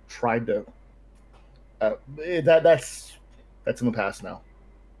tried to. That's in the past now.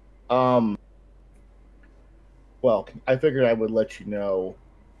 Well, I figured I would let you know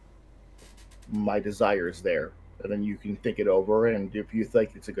my desires there, and then you can think it over. And if you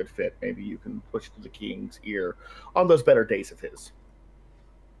think it's a good fit, maybe you can push to the king's ear on those better days of his.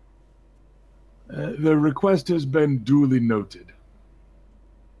 The request has been duly noted.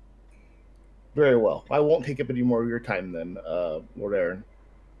 Very well. I won't take up any more of your time then, Lord Aaron.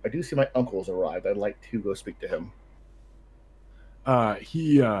 I do see my uncle's arrived. I'd like to go speak to him.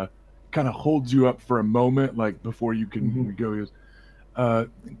 He kind of holds you up for a moment, like before you can go. He goes,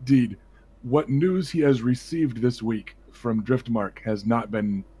 indeed, what news he has received this week from Driftmark has not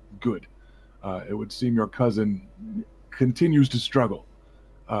been good. It would seem your cousin continues to struggle.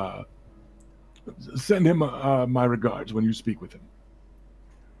 Send him my regards when you speak with him.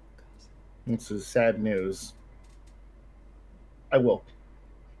 This is sad news. I will.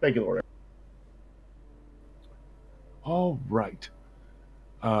 Thank you, Lord. All right.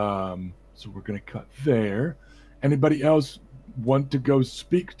 So we're going to cut there. Anybody else want to go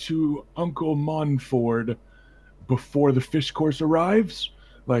speak to Uncle Monford before the fish course arrives?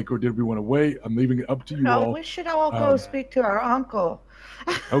 Or did we want to wait? I'm leaving it up to you all. No, we should all go speak to our uncle.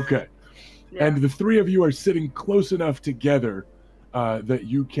 Okay. Yeah. And the three of you are sitting close enough together that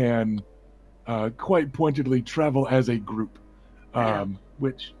you can quite pointedly travel as a group,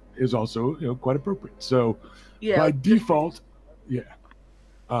 which is also quite appropriate. So by default,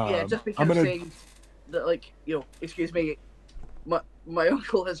 just because saying that, excuse me, my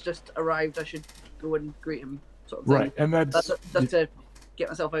uncle has just arrived. I should go and greet him, sort of thing. Right, and that's to get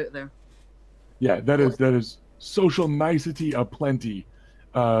myself out there. Yeah, that is social nicety aplenty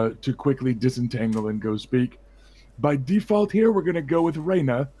to quickly disentangle and go speak. By default here, we're going to go with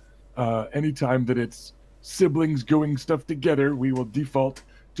Reyna. Anytime that it's siblings doing stuff together, we will default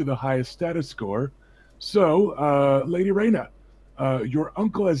to the highest status score. So, Lady Reyna, your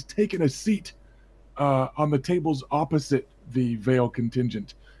uncle has taken a seat on the tables opposite the Vale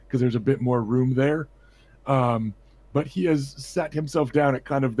contingent, because there's a bit more room there. But he has sat himself down at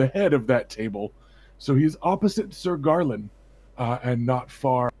kind of the head of that table. So he's opposite Sir Garland and not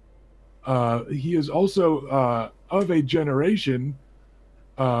far. He is also of a generation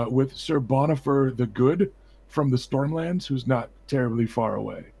with Sir Bonifer the Good from the Stormlands, who's not terribly far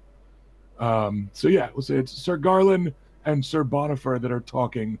away. So yeah, we'll say it's Sir Garland and Sir Bonifer that are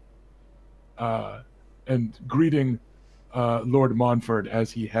talking and greeting Lord Montford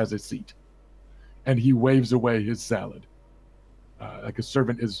as he has a seat. And he waves away his salad. Like a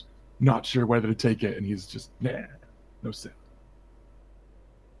servant is not sure whether to take it, and he's just, nah, no salad.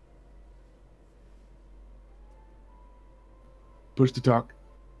 Push to talk.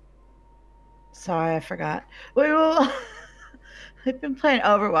 Sorry, I forgot. We've been playing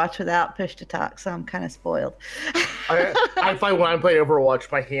Overwatch without push to talk, so I'm kind of spoiled. I find when I'm playing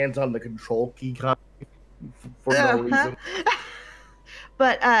Overwatch, my hand's on the control key for no reason.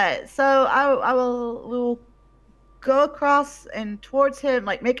 But so we will go across and towards him,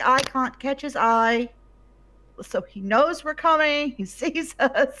 make eye contact, catch his eye, so he knows we're coming. He sees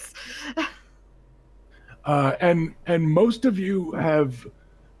us. And most of you have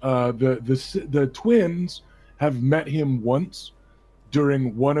the twins have met him once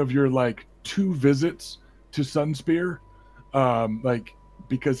during one of your 2 visits to Sunspear,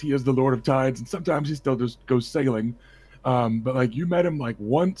 because he is the Lord of Tides, and sometimes he still just goes sailing. But you met him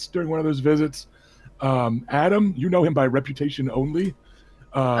once during one of those visits. Adam, you know him by reputation only.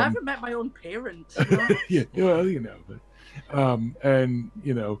 I haven't met my own parents. Yeah, well, and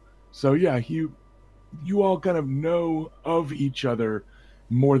so yeah, you all kind of know of each other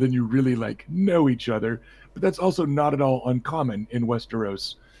more than you really know each other. But that's also not at all uncommon in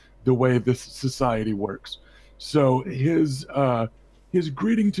Westeros, the way this society works. So his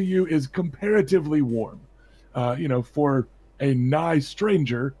greeting to you is comparatively warm. For a nigh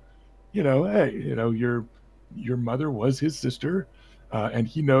stranger, hey, your mother was his sister, and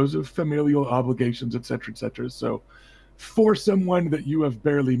he knows of familial obligations, etc., etc. So for someone that you have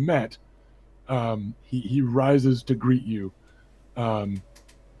barely met, he rises to greet you, and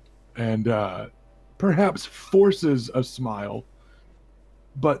perhaps forces a smile,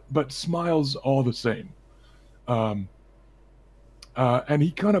 but smiles all the same. And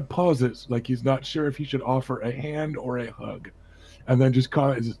he kind of pauses, like he's not sure if he should offer a hand or a hug, and then just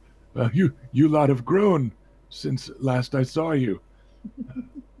comments, "You lot have grown since last I saw you."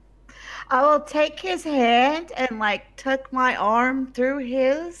 I will take his hand and tuck my arm through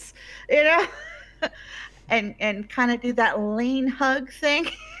his, and kind of do that lean hug thing.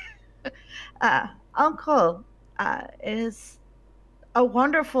 Uncle, it is a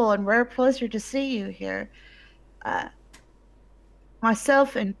wonderful and rare pleasure to see you here. Uh,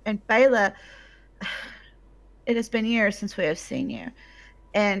 myself and Bela, it has been years since we have seen you.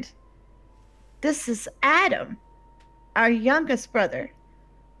 And this is Adam, our youngest brother.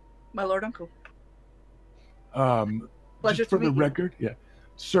 My lord uncle. Pleasure Just for to the meet you. record, yeah,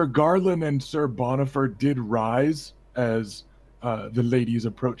 Sir Garland and Sir Bonifer did rise as the ladies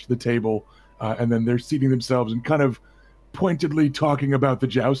approached the table, and then they're seating themselves and kind of pointedly talking about the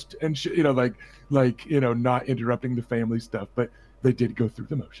joust and not interrupting the family stuff, but they did go through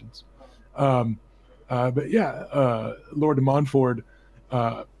the motions. But yeah, Lord Montford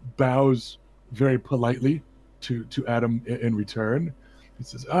bows very politely to Adam in return. He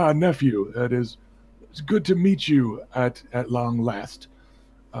says, nephew, it's good to meet you at long last.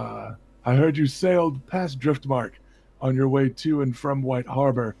 I heard you sailed past Driftmark on your way to and from White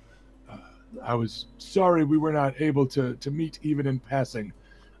Harbor. I was sorry we were not able to meet even in passing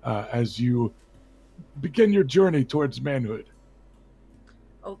as you begin your journey towards manhood.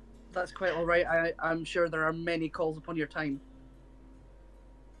 Oh, that's quite all right. I'm sure there are many calls upon your time.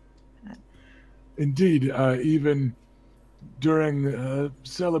 Indeed, even during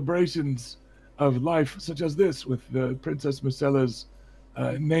celebrations of life such as this with the Princess Marcella's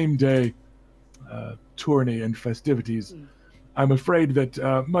name day tourney and festivities, I'm afraid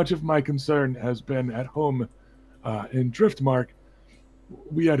that much of my concern has been at home in Driftmark.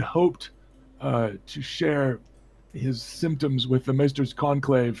 We had hoped to share his symptoms with the Maester's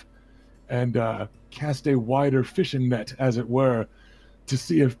Conclave and cast a wider fishing net, as it were, to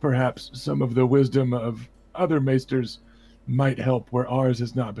see if perhaps some of the wisdom of other Maesters might help where ours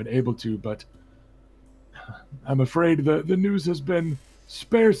has not been able to, but I'm afraid the news has been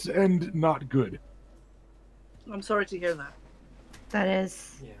sparse and not good. I'm sorry to hear that. That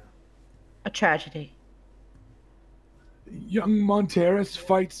is a tragedy. Young Monteris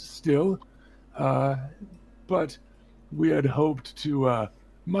fights still, but we had hoped to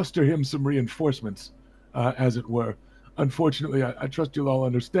muster him some reinforcements, as it were. Unfortunately, I trust you'll all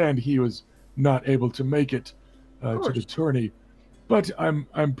understand he was not able to make it to the tourney, but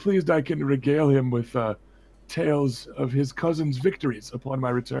I'm pleased I can regale him with tales of his cousin's victories upon my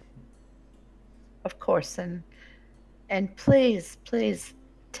return. Of course, and please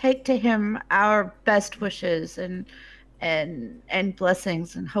take to him our best wishes and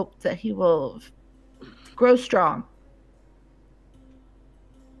blessings, and hope that he will grow strong.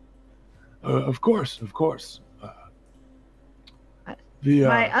 Of course.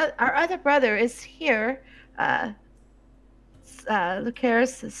 Our other brother is here.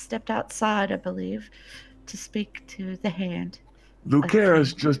 Lucaris has stepped outside, I believe, to speak to the hand.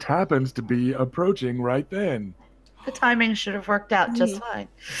 Lucaris just happens to be approaching right then. The timing should have worked out just fine.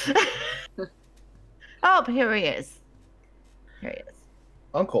 Oh, but here he is.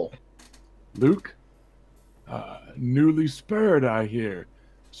 Uncle. Luke? Newly spurred, I hear.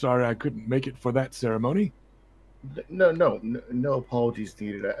 Sorry I couldn't make it for that ceremony. No apologies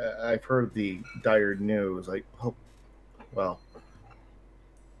needed. I've heard the dire news. I hope, well,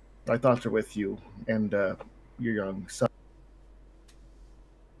 my thoughts are with you and your young son.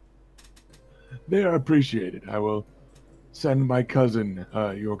 They are appreciated. I will send my cousin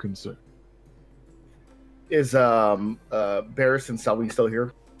your concern. Is Barristan Selby still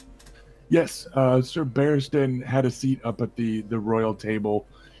here? Yes, Sir Barristan had a seat up at the royal table.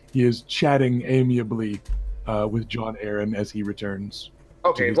 He is chatting amiably with John Aaron as he returns.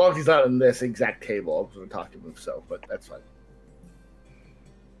 Okay, as long as he's not on this exact table, I was going to talk to him, but that's fine.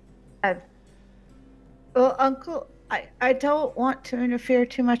 Well, Uncle, I don't want to interfere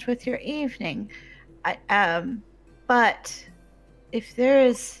too much with your evening. But if there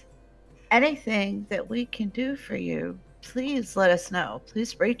is anything that we can do for you, please let us know.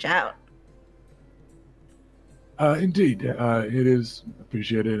 Please reach out. Indeed, it is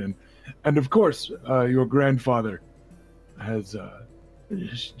appreciated, and of course, your grandfather has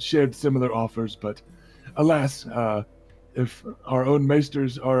shared similar offers. But alas, if our own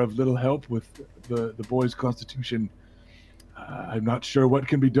maesters are of little help with the boy's constitution, I'm not sure what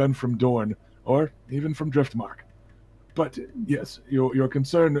can be done from Dorne or even from Driftmark. But yes, your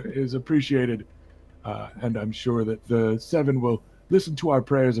concern is appreciated, and I'm sure that the Seven will listen to our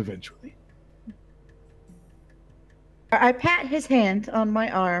prayers eventually. I pat his hand on my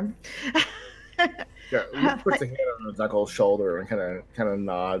arm. Yeah, Luke puts a hand on his uncle's shoulder and kind of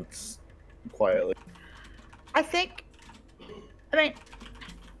nods quietly. I mean,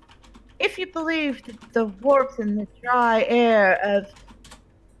 if you believe that the warmth and the dry air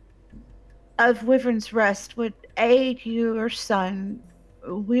of Wyvern's Rest would aid your son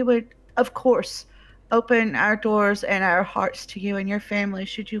we would, of course, open our doors and our hearts to you and your family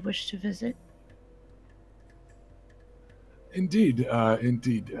should you wish to visit. Indeed,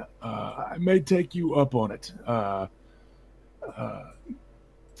 indeed. I may take you up on it.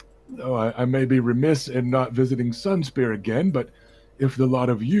 Though I may be remiss in not visiting Sunspear again, but if the lot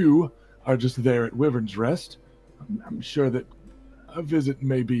of you are just there at Wyvern's Rest, I'm sure that a visit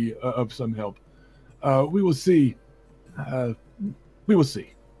may be of some help. We will see. We will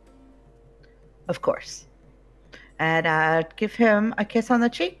see. Of course. And give him a kiss on the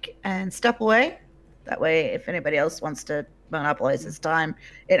cheek and step away. That way, if anybody else wants to monopolize his time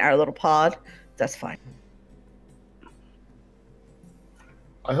in our little pod, that's fine.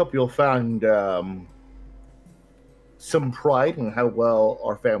 I hope you'll find some pride in how well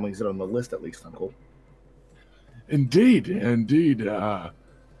our family's in on the list, at least, Uncle. Indeed, indeed.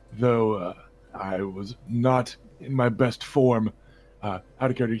 Though I was not in my best form, out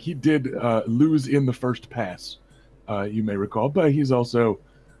of character, he did lose in the first pass, you may recall, but he's also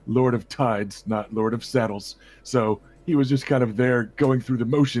Lord of Tides, not Lord of Saddles. So he was just kind of there going through the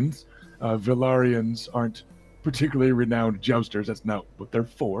motions. Villarians aren't particularly renowned jousters. That's not what they're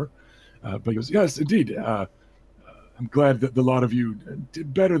for. But he goes, yes, indeed. I'm glad that the lot of you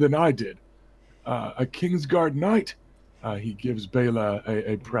did better than I did. A Kingsguard knight. He gives Bela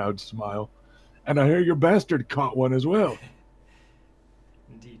a proud smile. And I hear your bastard caught one as well.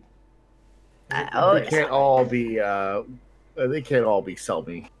 Indeed. They can't all be. They can't all be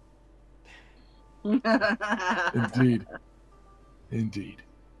Selmy. Indeed. Indeed.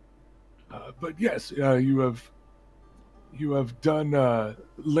 But yes, you have done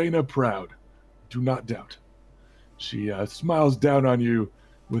Lena proud. Do not doubt. She smiles down on you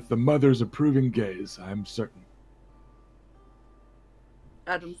with the mother's approving gaze, I'm certain.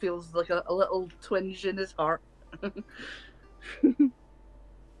 Adam feels like a little twinge in his heart.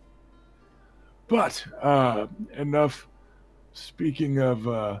 But enough speaking of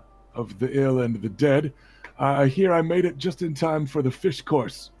the ill and the dead. I hear I made it just in time for the fish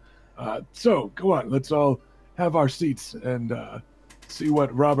course. So go on, let's all have our seats and see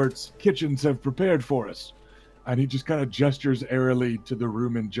what Robert's kitchens have prepared for us. And he just kind of gestures airily to the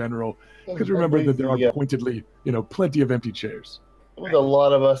room in general, because remember that there are pointedly, plenty of empty chairs. A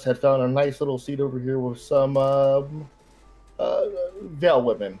lot of us had found a nice little seat over here with some Vale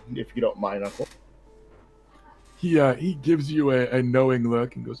women, if you don't mind, Uncle. He gives you a knowing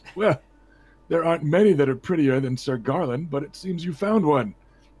look and goes, well, there aren't many that are prettier than Sir Garland, but it seems you found one.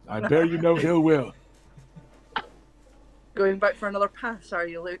 I bear you no ill will. Going back for another pass, are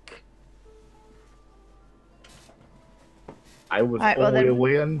you, Luke? I was only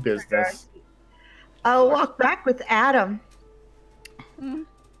away on business. I'll walk back with Adam.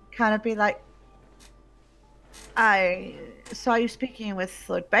 Kind of be like, I saw you speaking with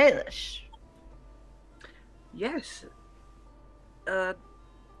Lord Baelish. Yes.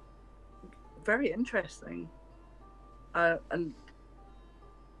 Very interesting. And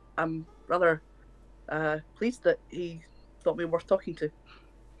I'm rather pleased that he thought me worth talking to.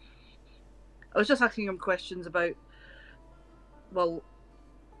 I was just asking him questions about, well,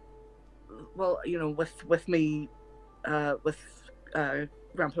 with me, with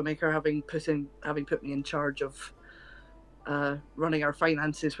Grandpa Maker having put me in charge of running our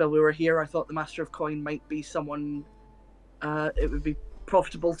finances while we were here, I thought the Master of Coin might be someone it would be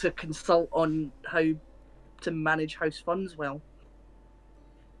profitable to consult on how to manage house funds well.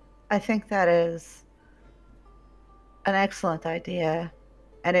 I think that is an excellent idea,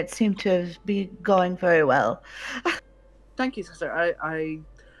 and it seemed to be going very well. Thank you, sister. I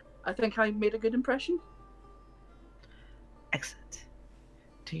think I made a good impression. Excellent.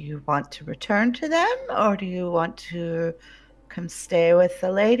 Do you want to return to them, or do you want to come stay with the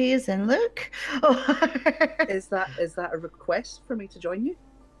ladies and Luke? Is that a request for me to join you?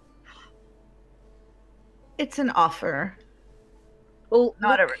 It's an offer. Well,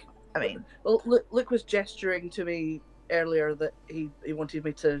 Luke, Luke was gesturing to me earlier that he wanted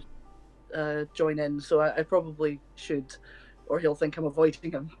me to join in, so I probably should, or he'll think I'm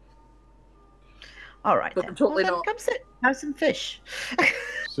avoiding him. All right, but then. I'm totally Well, then not. Come sit, have some fish.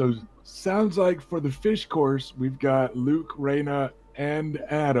 So sounds like for the fish course, we've got Luke, Reyna, and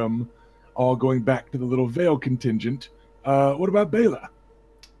Adam all going back to the little Vale contingent. What about Bela?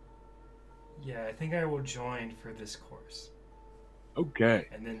 Yeah, I think I will join for this course. Okay.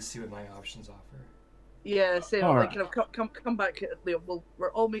 And then see what my options offer. Yeah, same. All like, right. Come back.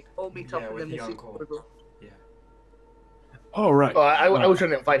 We're all meet up, Yeah, and with then the we'll see uncle. where we go. Yeah. All right. I was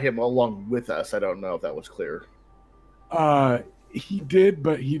trying to invite him along with us. I don't know if that was clear. He did,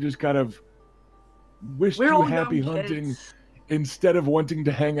 but he just kind of wished We're you all happy young hunting kids. instead of wanting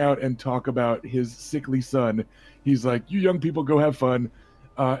to hang out and talk about his sickly son, he's like, "You young people go have fun."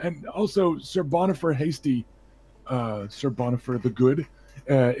 And also, Sir Bonifer Hasty, Sir Bonifer the Good,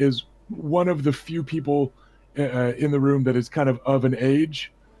 is one of the few people in the room that is kind of an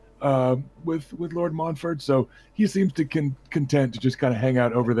age with Lord Montfort. So he seems to content to just kind of hang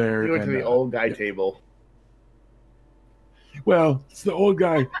out over there. You went to the old guy table. Well, it's the old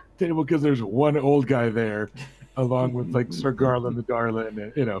guy table because there's one old guy there, along with like Sir Garland the Darlin,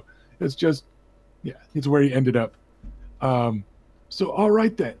 and it's just, yeah, it's where he ended up. So all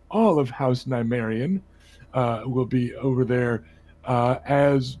right then, all of House Nymerian will be over there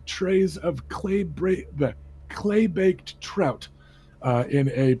as trays of the clay-baked trout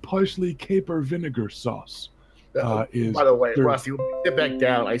in a parsley caper vinegar sauce. By the way, Rossi, sit back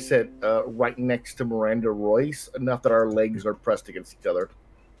down. I sit right next to Miranda Royce, enough that our legs are pressed against each other.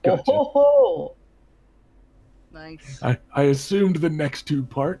 Gotcha. Oh, Nice. I assumed the next two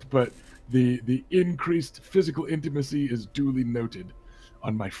part, but the increased physical intimacy is duly noted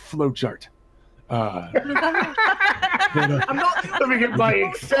on my flowchart. I'm not. Let me get my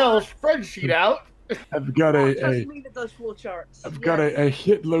Excel spreadsheet out. I've got Just me that does flow charts. I've got a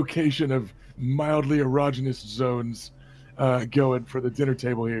hit location of mildly erogenous zones going for the dinner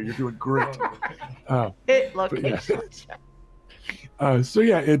table here. You're doing great. hit location. So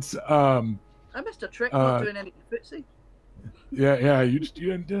yeah, it's I missed a trick not doing any footsie. yeah, you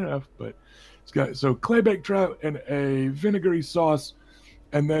didn't do enough, but it's got so clay baked trout and a vinegary sauce,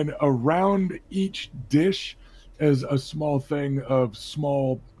 and then around each dish is a small thing of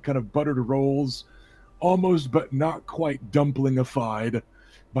small kind of buttered rolls, almost but not quite dumpling'ified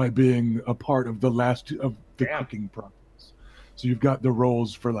by being a part of the last of the cooking process. So you've got the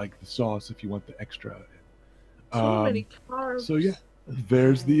rolls for like the sauce if you want the extra. So many carbs. So yeah,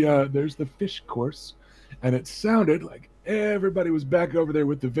 there's the fish course, and it sounded like everybody was back over there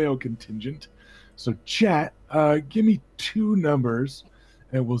with the Vale contingent. So chat, give me 2 numbers,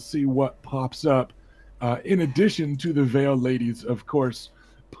 and we'll see what pops up. In addition to the Vale ladies, of course,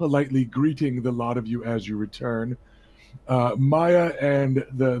 politely greeting the lot of you as you return. Maya and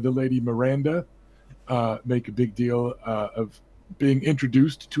the lady Miranda make a big deal of being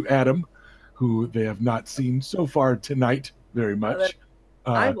introduced to Adam, who they have not seen so far tonight very much.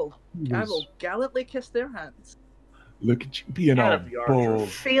 I will gallantly kiss their hands. Look at you being all bold,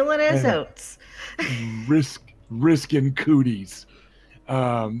 Feeling his oats. risking cooties.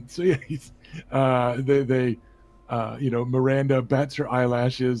 So yeah, they Miranda bats her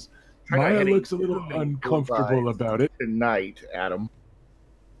eyelashes. Maya looks a little uncomfortable about it. Tonight, Adam.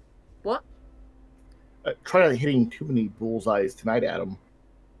 What? Try not hitting too many bullseyes tonight, Adam.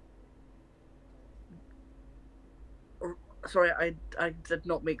 Sorry, I did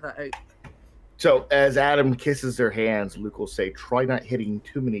not make that out. So, as Adam kisses their hands, Luke will say, try not hitting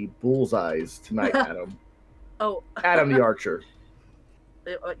too many bullseyes tonight, Adam. Oh. Adam the Archer.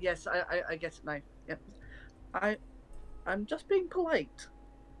 Yes, I get it now. Yep. I'm just being polite.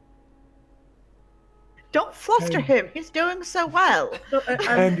 Don't fluster him. He's doing so well.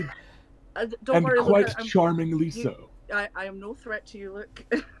 And don't worry, quite Luke, charmingly so. I am no threat to you, Luke.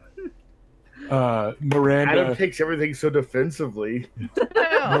 Miranda. Adam takes everything so defensively.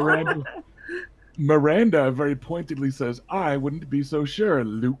 Miranda very pointedly says, "I wouldn't be so sure,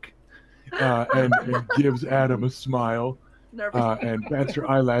 Luke," and gives Adam a smile, and bats her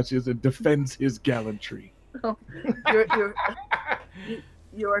eyelashes and defends his gallantry. Oh,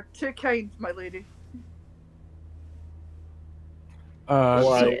 you are too kind, my lady.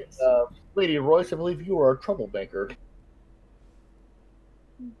 Lady Royce, I believe you are a troublemaker.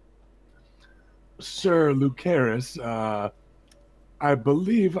 Sir Lucaris, I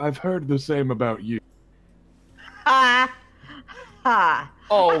believe I've heard the same about you. Ha! Ha!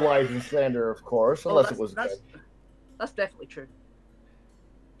 All lies and slander, of course, unless it was good. That's definitely true.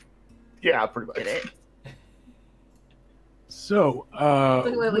 Yeah, pretty much. Get it? So,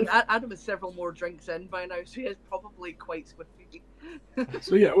 Adam has several more drinks in by now, so he is probably quite squiffy.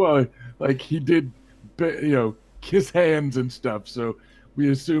 So yeah, well, like he did, kiss hands and stuff. So we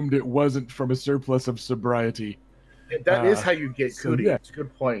assumed it wasn't from a surplus of sobriety. That is how you get cootie. Yeah. It's a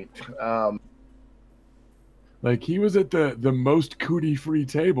good point. Like he was at the most cootie-free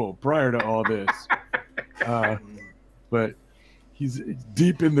table prior to all this, but he's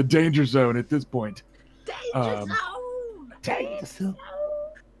deep in the danger zone at this point. Danger zone.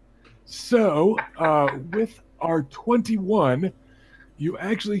 So, with our 21, you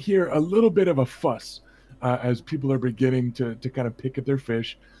actually hear a little bit of a fuss as people are beginning to kind of pick at their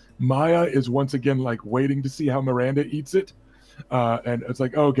fish. Maya is once again like waiting to see how Miranda eats it. And it's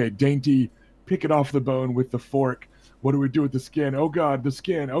like, okay, dainty, pick it off the bone with the fork What do we do with the skin? Oh God, the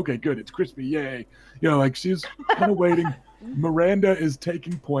skin. Okay, good. It's crispy. Yay. You know, like she's kind of waiting. Miranda is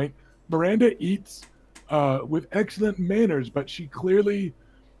taking point. Miranda eats with excellent manners, but she clearly,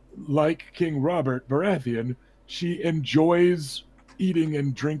 like King Robert Baratheon, she enjoys eating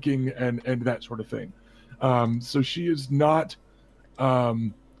and drinking and that sort of thing. So she is not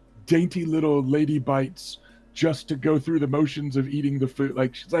dainty little lady bites just to go through the motions of eating the food.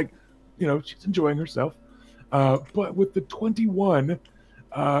 Like she's like, you know, she's enjoying herself. But with the 21,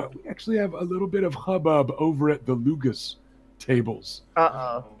 we actually have a little bit of hubbub over at the Lugas tables.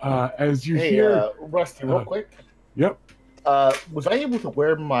 As you hear, Rusty, real quick. Yep. Was I able to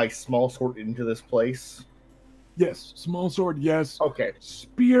wear my small sword into this place? Yes, small sword, yes. Okay.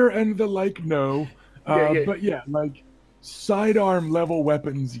 Spear and the like, no. Yeah. But yeah, like sidearm level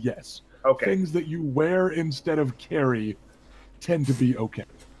weapons, yes. Okay. Things that you wear instead of carry tend to be okay.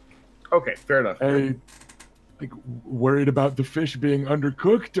 Okay, fair enough. Like worried about the fish being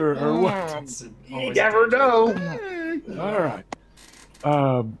undercooked or what? You never know. All right.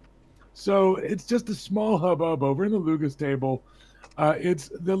 So it's just a small hubbub over in the Lugas table. It's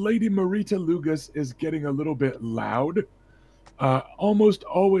the Lady Marita Lugas is getting a little bit loud, almost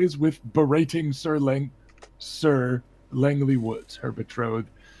always with berating Sir Langley Woods, her betrothed.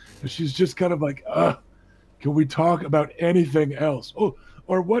 She's just kind of like, can we talk about anything else? Oh,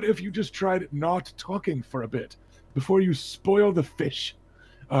 or what if you just tried not talking for a bit before you spoil the fish?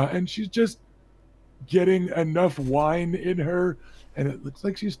 And she's just getting enough wine in her, and it looks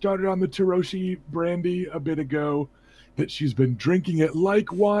like she started on the Taroshi brandy a bit ago, that she's been drinking it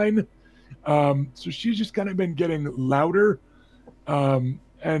like wine. So she's just kind of been getting louder.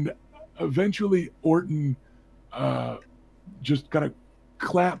 And eventually Orton just kind of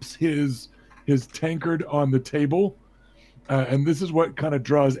claps his tankard on the table. And this is what kind of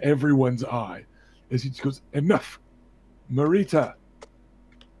draws everyone's eye, as he just goes, enough, Marita.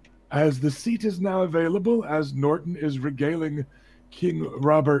 As the seat is now available, as Norton is regaling King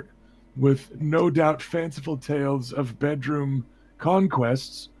Robert with no doubt fanciful tales of bedroom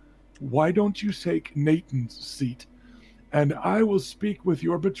conquests, why don't you take Nathan's seat? And I will speak with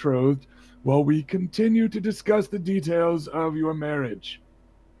your betrothed while we continue to discuss the details of your marriage.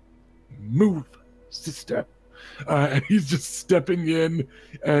 Move, sister. And he's just stepping in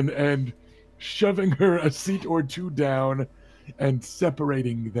and shoving her a seat or two down and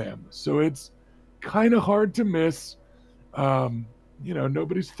separating them. So it's kind of hard to miss. You know,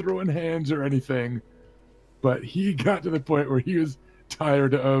 nobody's throwing hands or anything, but he got to the point where he was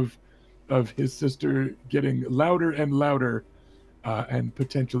tired of his sister getting louder and louder and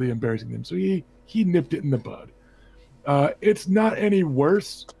potentially embarrassing them. So he nipped it in the bud. It's not any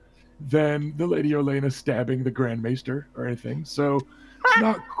worse than the Lady Olenna stabbing the Grand Maester or anything. So it's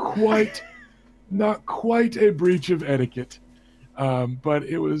not quite a breach of etiquette. But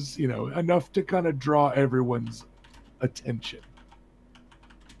it was, you know, enough to kind of draw everyone's attention.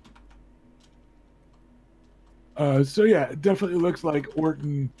 So yeah, it definitely looks like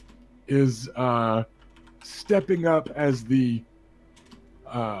Orton is stepping up as the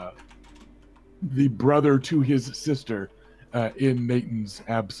brother to his sister in Nathan's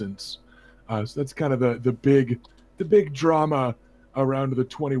absence. So that's kind of the big drama around the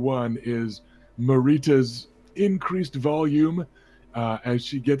 21 is Marita's increased volume as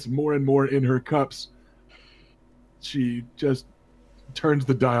she gets more and more in her cups. She just turns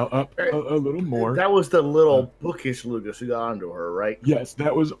the dial up a little more. That was the little bookish Lucas who got onto her, right? Yes,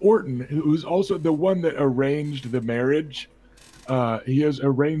 that was Orton, who's also the one that arranged the marriage. He has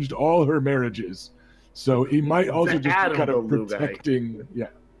arranged all her marriages. So he might also just be kind of protecting. Yeah.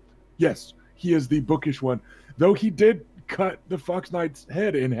 Yes, he is the bookish one. Though he did cut the Fox Knight's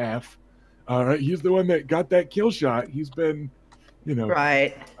head in half. He's the one that got that kill shot. He's been, you know.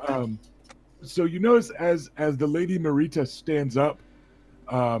 Right. So you notice as the Lady Marita stands up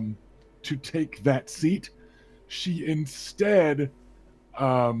to take that seat, she instead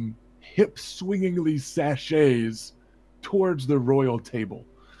hip-swingingly sachets towards the royal table.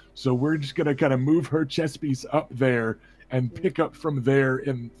 So we're just going to kind of move her chess piece up there and pick up from there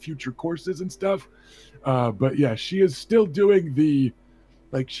in future courses and stuff. But yeah, she is still doing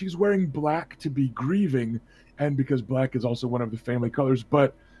like she's wearing black to be grieving, and because black is also one of the family colors.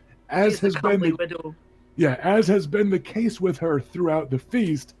 But as has been the case with her throughout the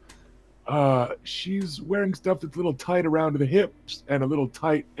feast, she's wearing stuff that's a little tight around the hips and a little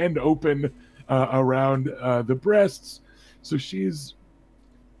tight and open around the breasts. So she's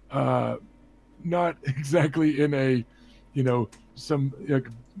not exactly in a, you know, some like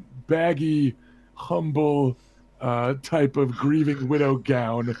baggy, humble type of grieving widow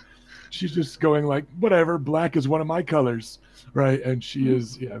gown. she's just going like, whatever, black is one of my colors, right? And she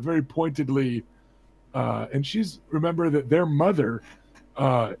is very pointedly, and remember that their mother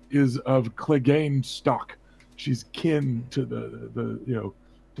is of Clegane stock. She's kin to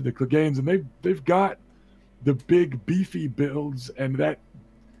to the Cleganes, and they've got the big beefy builds, and that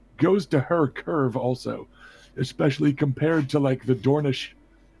goes to her curve also, especially compared to like the Dornish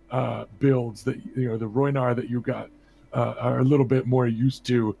builds that the Rhoynar that you got are a little bit more used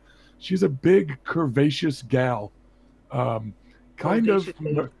to. She's a big curvaceous gal, kind of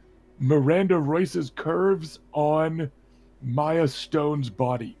Miranda Royce's curves on Maya Stone's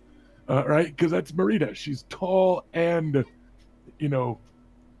body, right? Because that's Marita. She's tall and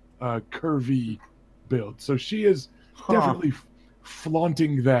curvy build, so she is definitely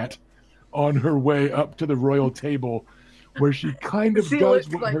flaunting that on her way up to the royal table, where she kind of does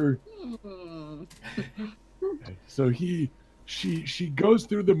what like, her. So she goes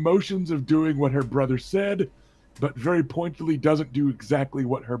through the motions of doing what her brother said, but very pointedly doesn't do exactly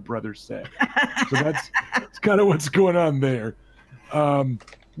what her brother said. So that's kind of what's going on there.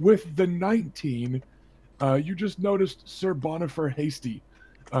 With the 19, you just noticed Sir Bonifer Hasty,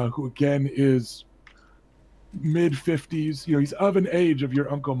 who again is mid-50s. He's of an age of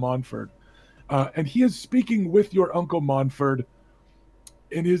your Uncle Monford. And he is speaking with your Uncle Monford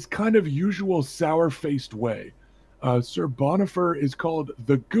in his kind of usual sour-faced way. Sir Bonifer is called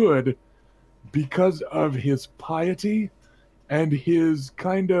the Good because of his piety and his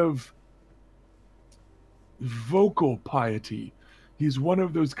kind of vocal piety. He's one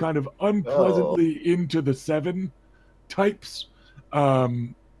of those kind of unpleasantly into the seven types.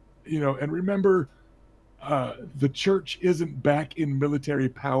 And remember, the church isn't back in military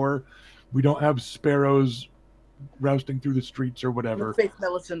power. We don't have sparrows rousting through the streets or whatever. Faith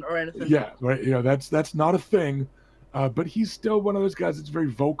militant or anything. Yeah, right. That's not a thing. But he's still one of those guys that's very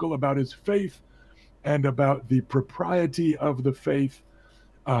vocal about his faith and about the propriety of the faith.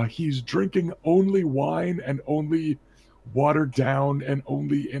 He's drinking only wine and only watered down and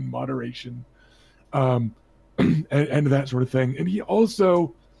only in moderation, and that sort of thing. And he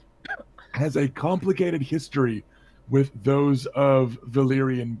also has a complicated history with those of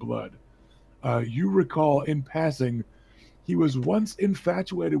Valyrian blood. You recall in passing, he was once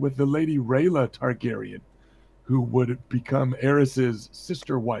infatuated with the Lady Rhaela Targaryen, who would become Aerys's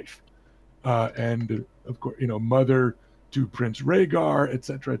sister wife, and of course, mother to Prince Rhaegar,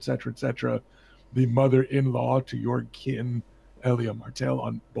 etc., etc., etc., the mother-in-law to your kin, Elia Martell,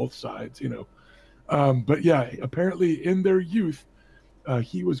 on both sides, But yeah, apparently in their youth,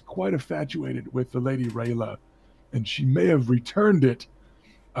 he was quite infatuated with the Lady Rhaela, and she may have returned it,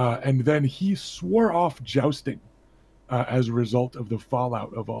 and then he swore off jousting as a result of the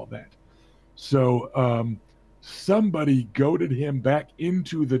fallout of all that. So somebody goaded him back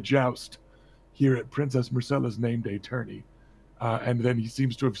into the joust here at Princess Myrcella's name day tourney, and then he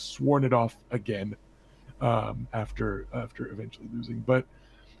seems to have sworn it off again after eventually losing. But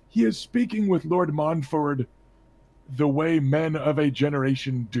he is speaking with Lord Montfort the way men of a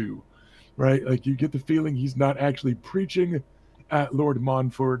generation do, right? Like, you get the feeling he's not actually preaching at Lord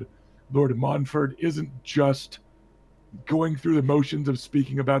Montfort. Lord Montfort isn't just going through the motions of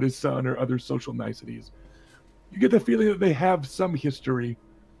speaking about his son or other social niceties. You get the feeling that they have some history.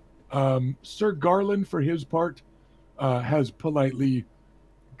 Sir Garland, for his part, has politely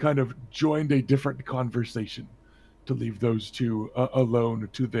kind of joined a different conversation to leave those two alone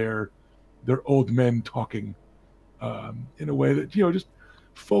to their old men talking in a way that, just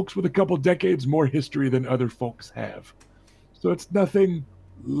folks with a couple decades more history than other folks have. So it's nothing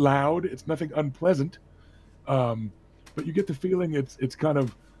loud, it's nothing unpleasant, but you get the feeling it's kind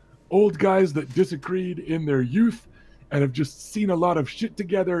of old guys that disagreed in their youth and have just seen a lot of shit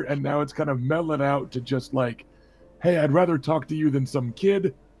together, and now it's kind of mellowed out to just like, hey, I'd rather talk to you than some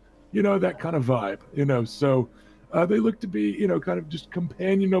kid, that kind of vibe, So they look to be, kind of just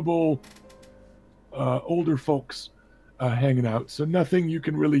companionable older folks hanging out. So nothing you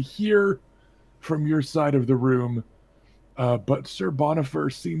can really hear from your side of the room, but Sir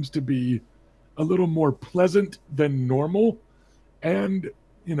Bonifer seems to be a little more pleasant than normal, and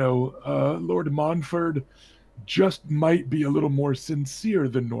Lord Montfort just might be a little more sincere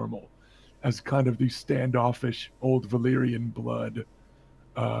than normal, as kind of the standoffish old Valyrian blood.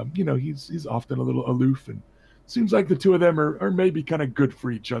 He's often a little aloof, and seems like the two of them are maybe kind of good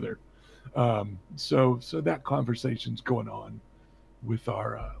for each other. So that conversation's going on with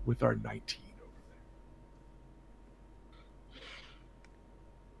our 19 over there.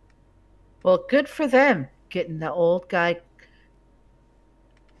 Well, good for them getting the old guy.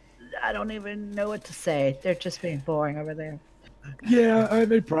 I don't even know what to say. They're just being boring over there. Yeah,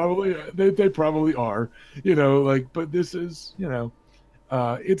 they probably are. Like, but this is,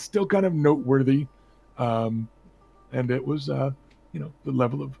 it's still kind of noteworthy, and it was, the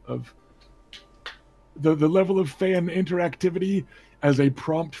level of the level of fan interactivity as a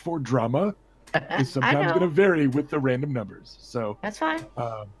prompt for drama is sometimes going to vary with the random numbers. So That's fine.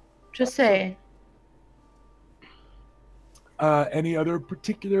 um, Just saying. any other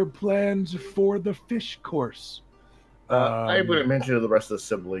particular plans for the fish course? I would have mentioned to the rest of the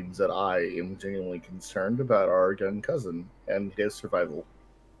siblings that I am genuinely concerned about our young cousin and his survival.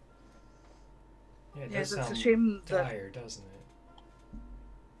 Yeah, it Yes, does it's a sound shame that- dire, doesn't it?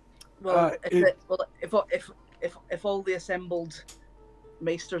 Well, if all the assembled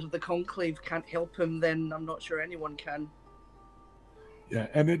maesters of the conclave can't help him, then I'm not sure anyone can. Yeah,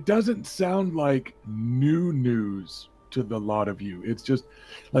 and it doesn't sound like new news to the lot of you. It's just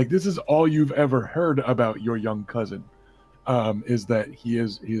like this is all you've ever heard about your young cousin, is that he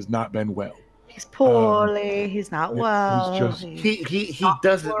has not been well. He's poorly. He's not well. He's just He not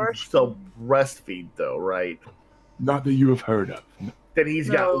doesn't flourishing. still breastfeed though, right? not that you have heard of. That he's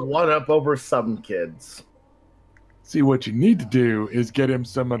No. got one up over some kids. See, what you need to do is get him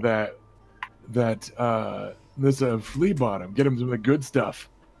some of that flea bottom. Get him some of the good stuff.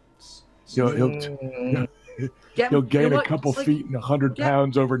 He'll Mm, gain a couple feet and 100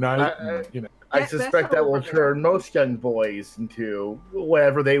 pounds overnight. I Get suspect better that will over there. turn most young boys into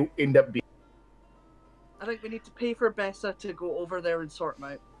whatever they end up being. I think we need to pay for Bessa to go over there and sort him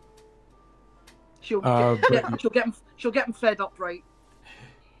out. She'll get him fed up right.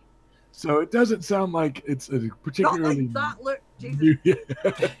 So it doesn't sound like it's a particularly. Not like that, look, Jesus. new-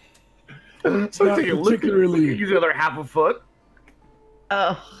 It's not like, look at particularly- use the other half a foot.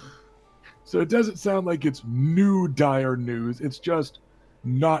 Oh, So it doesn't sound like it's new dire news. It's just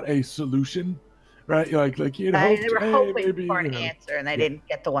not a solution, right? Like he had hoped. they were hey, hoping maybe, for an answer, and they didn't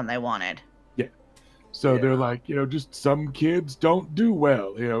get the one they wanted. So Yeah. they're like, just some kids don't do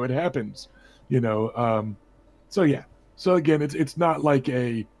well. It happens. So yeah. So again, it's not like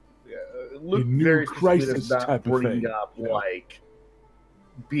a Luke new very specifically does crisis not type of bring thing, up like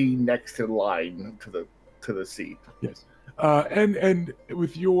being next in line to the seat. yes. And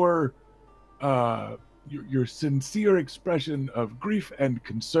with your sincere expression of grief and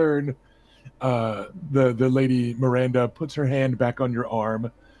concern, the lady Miranda puts her hand back on your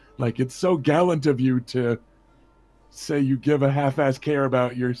arm, like it's so gallant of you to say you give a half-ass care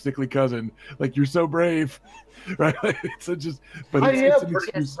about your sickly cousin. Like you're so brave, right? It's but I it's am an pretty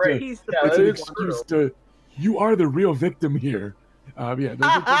excuse brave. to. He's the Yeah, It's that an is excuse true. to. You are the real victim here. Yeah,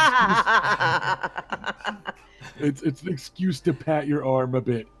 it's an excuse to pat your arm a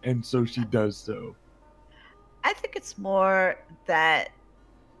bit, and so she does so. I think it's more that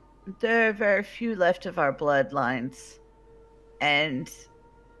there are very few left of our bloodlines, and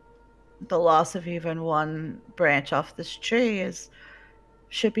the loss of even one branch off this tree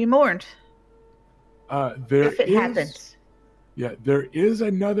should be mourned There if it is- happens. Yeah, there is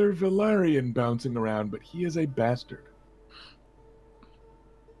another Valerian bouncing around, but he is a bastard.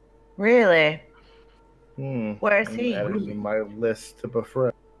 Really? I'm Where is he? adding to my list to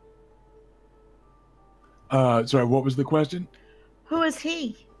befriend. Sorry, what was the question? Who is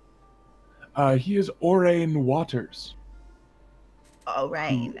he? He is Aurane Waters. Oh,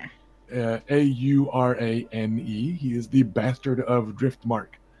 Rain. Aurane. He is the bastard of Driftmark.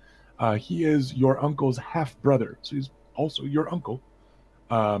 He is your uncle's half brother, so he's also your uncle.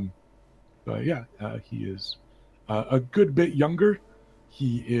 But yeah, he is a good bit younger.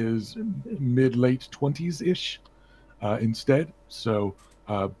 He is mid-late 20s ish instead. So,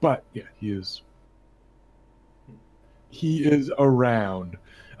 but yeah, he is around.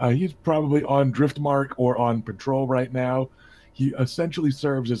 He's probably on Driftmark or on patrol right now. He essentially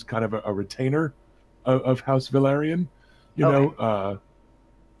serves as kind of a retainer of House Valerian.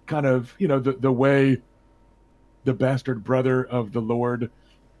 Kind of, the way the bastard brother of the Lord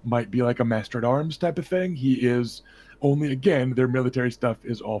might be like a master at arms type of thing. He is only, again, their military stuff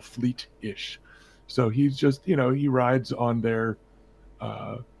is all fleet-ish. So he's just, he rides on their,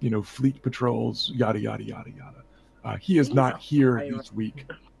 fleet patrols, yada, yada, yada, yada. He is He's not a here pirate. this week.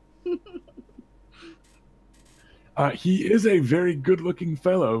 He is a very good-looking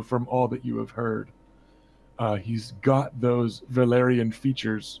fellow from all that you have heard. He's got those Valerian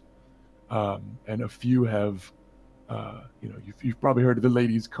features, and a few have, you've probably heard the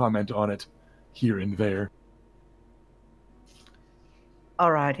ladies comment on it here and there.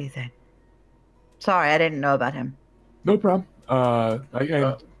 Alrighty then. Sorry, I didn't know about him. No problem.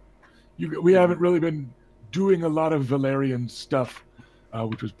 We haven't really been doing a lot of Valerian stuff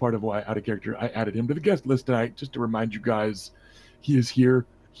which was part of why, out of character, I added him to the guest list tonight, just to remind you guys he is here.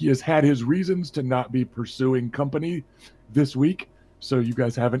 He has had his reasons to not be pursuing company this week, so you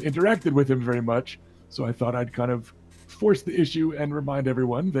guys haven't interacted with him very much. So I thought I'd kind of force the issue and remind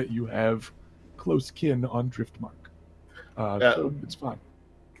everyone that you have close kin on Driftmark. So it's fine.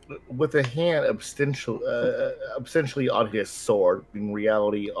 With a hand essentially on his sword, in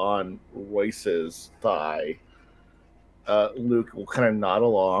reality on Royce's thigh, Luke will kind of nod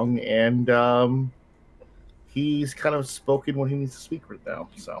along, and he's kind of spoken what he needs to speak right now.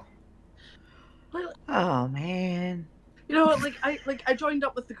 So, Oh man. you know, I joined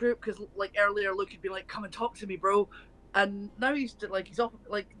up with the group because like earlier Luke had been like, "Come and talk to me, bro," and now he's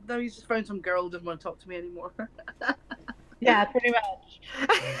now he's just found some girl who doesn't want to talk to me anymore. Yeah, pretty much.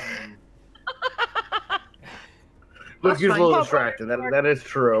 Luke, you're a fine. little distracted. That is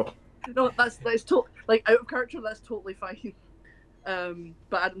true. No, that's like out of character. That's totally fine.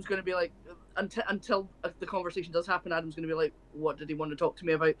 But Adam's going to be like, until the conversation does happen, Adam's going to be like, "What did he want to talk to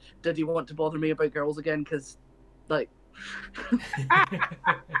me about? Did he want to bother me about girls again? Because, like,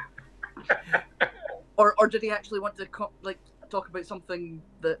 or did he actually want to talk about something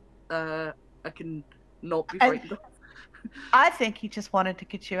that I can not be frightened of?" I think he just wanted to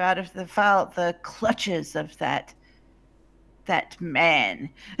get you out of the clutches of that man.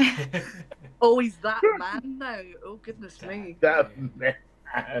 Oh, he's that man now. Oh goodness me. That man.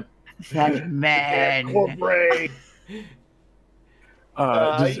 That man. Corbray.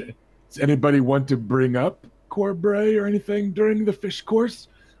 Does anybody want to bring up Corbray or anything during the fish course?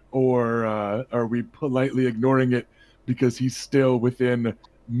 Or are we politely ignoring it because he's still within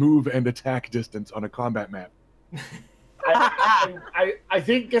move and attack distance on a combat map? I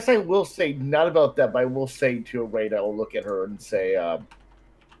guess I will say not about that, but I will say to Rhaeda, I'll look at her and say,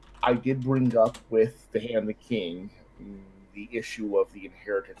 I did bring up with the Hand of the King the issue of the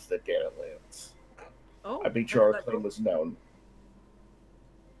inheritance that Danet lands. Oh, I made sure our claim was known.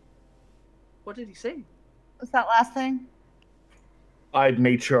 What did he say? What's that last thing? I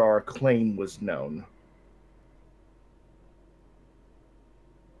made sure our claim was known.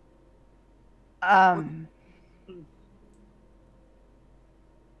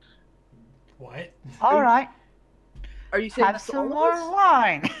 What? All right. Are you saying Have this to some all more of us?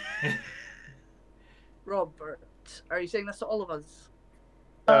 wine. Robert, are you saying this to all of us?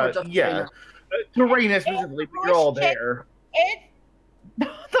 Yeah. To Rhaena specifically, but you're all there.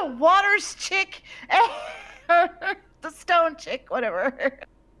 The waters chick, the stone chick, whatever.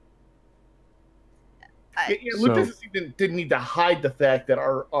 Luke didn't need to hide the fact that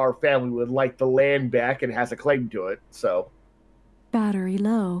our family would like the land back and has a claim to it. So, Battery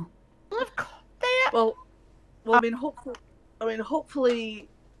low. Well, I mean, hopefully,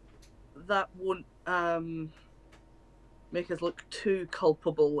 that won't make us look too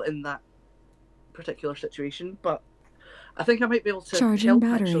culpable in that particular situation. But I think I might be able to Charging help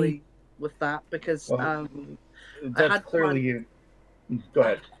battery. actually with that because that's had clearly. Go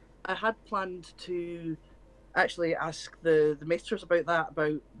ahead. I had planned to actually ask the maesters about that,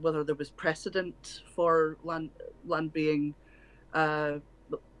 about whether there was precedent for land being,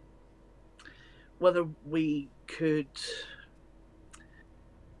 whether we could,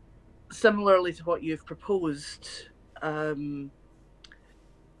 similarly to what you've proposed,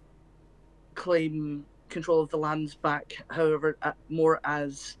 claim control of the lands back, however, more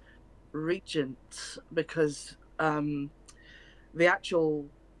as regent, because the actual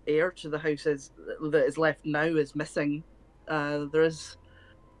heir to the house that is left now is missing. There is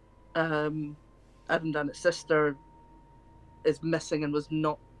Adam Danet's sister is missing and was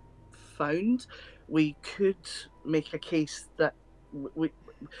not found. We could make a case that we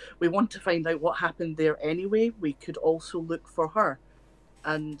want to find out what happened there anyway. We could also look for her,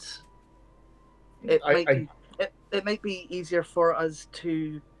 and it might be easier for us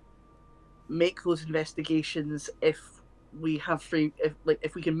to make those investigations if we have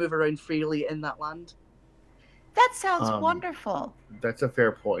if we can move around freely in that land. That sounds wonderful. That's a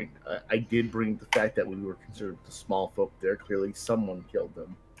fair point. I did bring the fact that we were considered the small folk there. Clearly, someone killed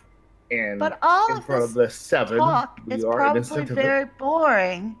them. And but all in front of the seven, talk we is are probably innocent of very it.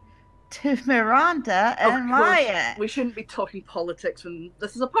 boring to Miranda and Of course, Maya. we shouldn't be talking politics when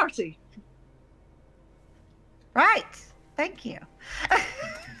this is a party. Right. Thank you.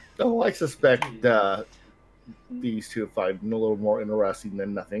 Oh, I suspect these two find it a little more interesting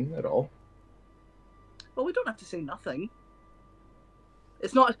than nothing at all. Well, we don't have to say nothing.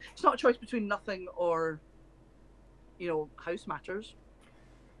 It's not a choice between nothing or, house matters.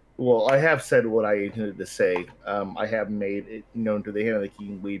 Well, I have said what I intended to say. I have made it known to the Hand of the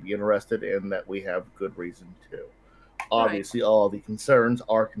King we'd be interested and that we have good reason to. Obviously, all the concerns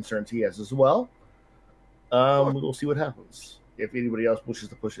are concerns he has as well. We'll see what happens. If anybody else wishes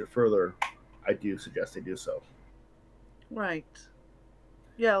to push it further, I do suggest they do so. Right.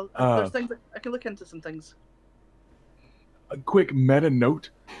 Yeah, there's things that I can look into some things. A quick meta note.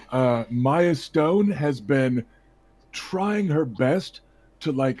 Maya Stone has been trying her best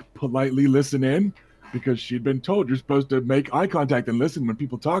to like politely listen in because she'd been told you're supposed to make eye contact and listen when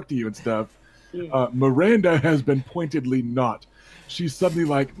people talk to you and stuff. Miranda has been pointedly not. She's suddenly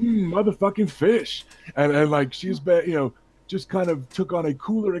like, motherfucking fish. And like she's been, just kind of took on a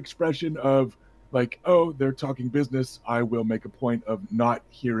cooler expression of like, oh, they're talking business. I will make a point of not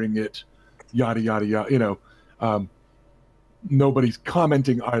hearing it, yada, yada, yada. Nobody's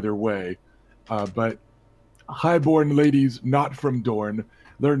commenting either way. But highborn ladies not from Dorne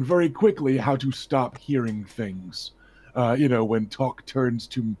learn very quickly how to stop hearing things. When talk turns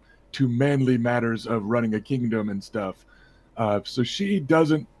to manly matters of running a kingdom and stuff. So she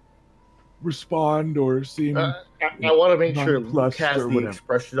doesn't respond or seem. I want to make sure Luke has the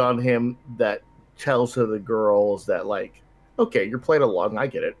expression on him that tells to the girls that, like, okay, you're playing along. I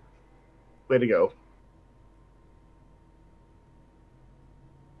get it. Way to go.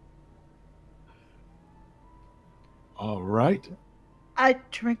 All right. I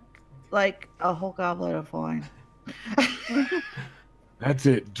drink like a whole goblet of wine. That's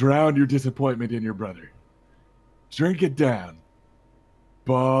it. Drown your disappointment in your brother. Drink it down.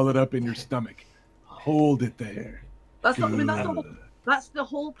 Ball it up in your stomach. Hold it there. That's the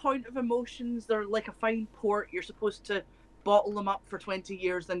whole point of emotions. They're like a fine port. You're supposed to bottle them up for 20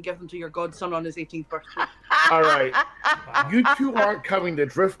 years, then give them to your godson on his 18th birthday. All right. You two aren't coming to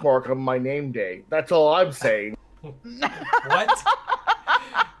Driftmark on my name day. That's all I'm saying. What?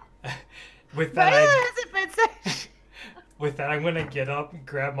 With that, I'm gonna get up and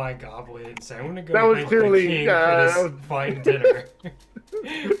grab my goblet and say, I'm gonna go thank the king for this fine dinner.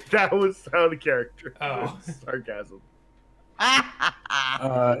 That was out of character. Oh. Sarcasm.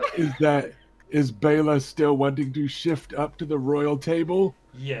 Is Bela still wanting to shift up to the royal table?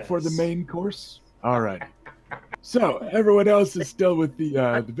 Yes. For the main course? All right. So everyone else is still with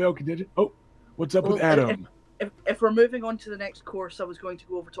the Vale contingent. Oh, what's up with Adam? If we're moving on to the next course, I was going to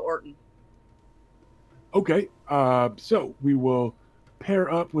go over to Orton. Okay, so we will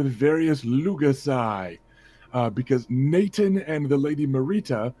pair up with various Lugasai, because Nathan and the Lady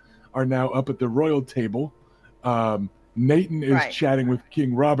Marita are now up at the royal table. Nathan is chatting with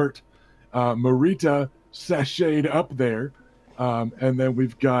King Robert. Marita sashayed up there. And then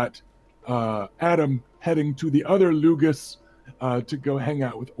we've got Adam heading to the other Lugas to go hang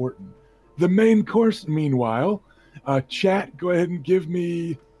out with Orton. The main course, meanwhile, chat, go ahead and give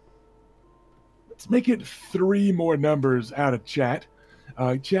me... Let's make it 3 more numbers out of chat.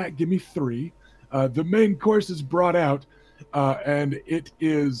 Chat, give me 3. The main course is brought out, and it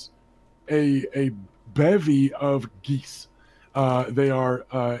is a bevy of geese. They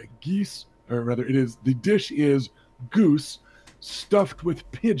are geese, or rather, the dish is goose stuffed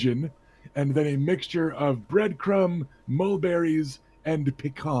with pigeon, and then a mixture of breadcrumb, mulberries, and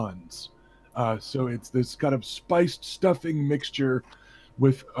pecans. So it's this kind of spiced stuffing mixture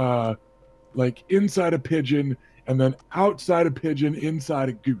with like inside a pigeon and then outside a pigeon, inside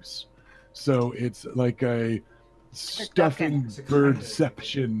a goose. So it's like a stuffing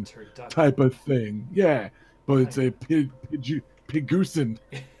birdception type of thing. Yeah, but it's a pigoosen.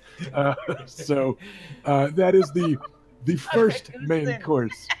 So that is the first main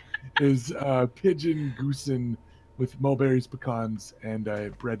course is pigeon goosen with mulberries, pecans, and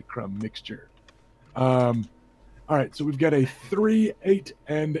a breadcrumb mixture. All right, so we've got a 3, 8,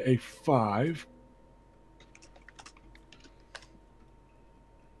 and a 5.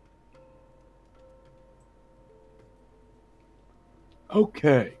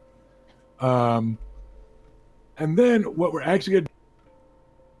 Okay. And then what we're actually going to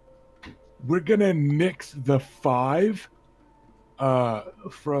do, we're going to nix the 5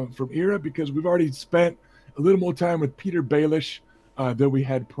 from Era because we've already spent a little more time with Peter Baelish than we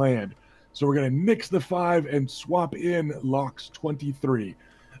had planned. So we're going to nix the 5 and swap in Locks 23.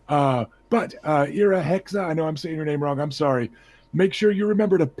 But Ira Hexa, I know I'm saying your name wrong. I'm sorry. Make sure you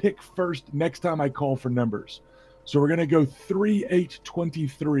remember to pick first next time I call for numbers. So we're going to go 3, 8,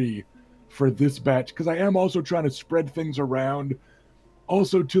 23 for this batch because I am also trying to spread things around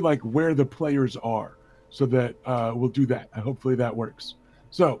also to like where the players are so that we'll do that. Hopefully that works.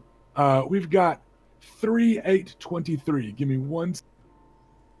 So we've got 3, 8, 23. Give me one.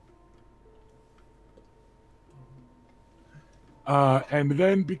 And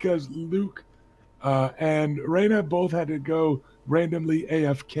then because Luke and Reyna both had to go randomly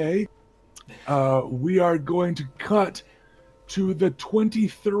AFK, we are going to cut to the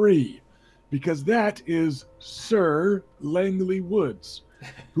 23, because that is Sir Langley Woods,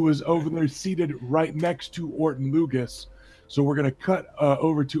 who is over there seated right next to Orton Lugas. So we're going to cut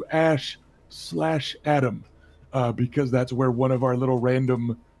over to Ash/Adam, because that's where one of our little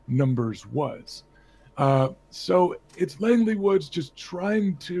random numbers was. So it's Langley Woods just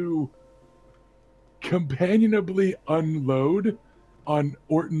trying to companionably unload on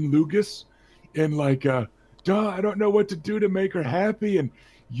Orton Lugas in like I don't know what to do to make her happy, and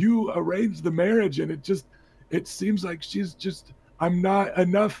you arranged the marriage, and it seems like I'm not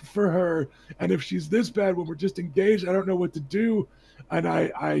enough for her, and if she's this bad when we're just engaged, I don't know what to do. And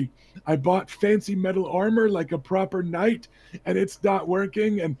I bought fancy metal armor like a proper knight, and it's not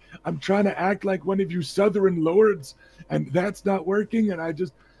working, and I'm trying to act like one of you southern lords, and that's not working, and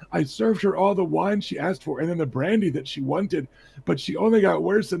I served her all the wine she asked for and then the brandy that she wanted, but she only got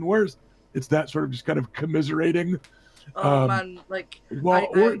worse and worse. It's that sort of just kind of commiserating. Oh man, like while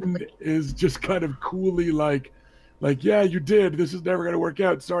Orton is just kind of coolly like, yeah, you did. This is never gonna work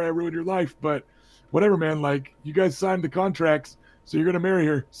out. Sorry, I ruined your life, but whatever, man. Like, you guys signed the contracts, so you're gonna marry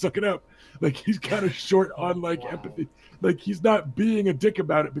her. Suck it up. Like, he's kind of short on like empathy. Like, he's not being a dick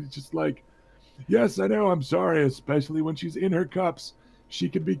about it, but it's just like, yes, I know. I'm sorry, especially when she's in her cups. She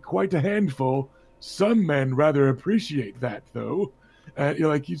can be quite a handful. Some men rather appreciate that, though.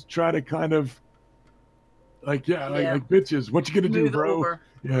 Like, he's trying to kind of, like, like bitches. What you gonna do, bro?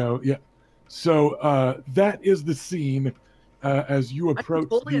 Yeah. So that is the scene as you approach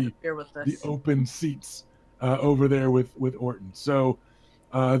the open seats over there with Orton. So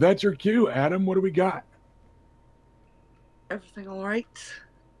that's your cue, Adam. What do we got? Everything all right?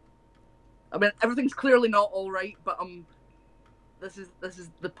 I mean, everything's clearly not all right, but this is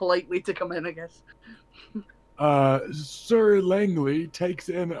the polite way to come in, I guess. Sir Langley takes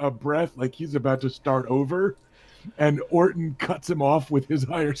in a breath like he's about to start over, and Orton cuts him off with his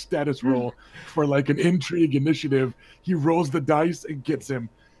higher status roll for like an intrigue initiative. He rolls the dice and gets him.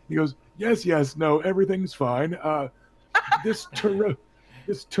 He goes, yes, no, everything's fine. This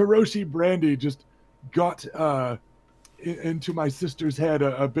Taroshi brandy just got into my sister's head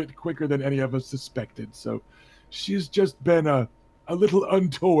a bit quicker than any of us suspected. So she's just been a little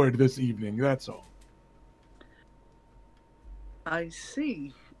untoward this evening, that's all. I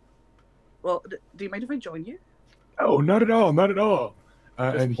see. Well, do you mind if I join you? Oh, not at all, not at all.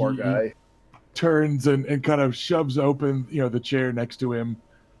 And poor guy. He turns and kind of shoves open, the chair next to him,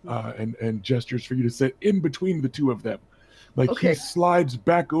 and gestures for you to sit in between the two of them. Like, he slides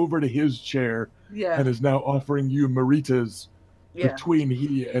back over to his chair and is now offering you margaritas between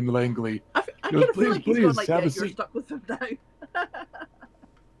he and Langley. I kind of feel like he's going, like, have a you're seat. stuck with him now.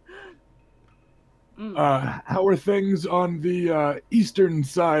 How are things on the eastern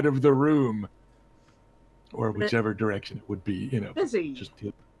side of the room? Or whichever direction it would be, Busy. Just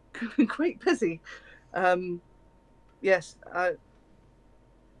quite busy. Yes, I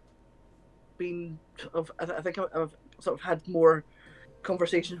think I've sort of had more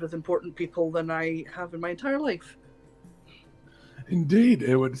conversations with important people than I have in my entire life. Indeed,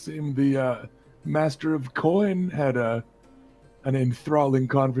 it would seem the Master of Coin had an enthralling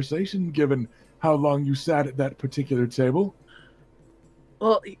conversation, given how long you sat at that particular table.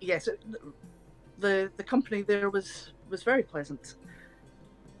 Well, yes, the company there was very pleasant.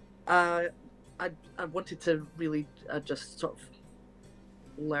 I wanted to really just sort of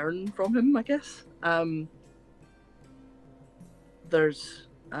learn from him, I guess. There's,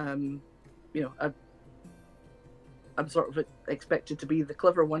 I'm sort of expected to be the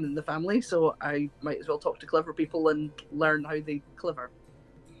clever one in the family, so I might as well talk to clever people and learn how they clever.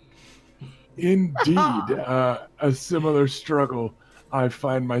 Indeed, a similar struggle I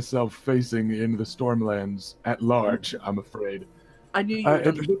find myself facing in the Stormlands at large, I'm afraid. I knew you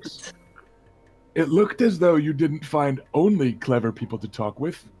would It looked as though you didn't find only clever people to talk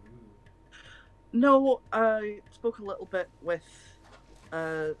with. No, I spoke a little bit with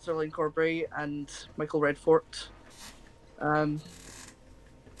Sir Lane Corbray and Michael Redfort. Though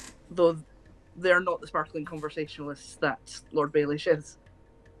they're not the sparkling conversationalists that Lord Baelish is.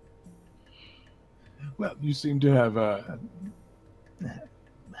 Well, you seem to have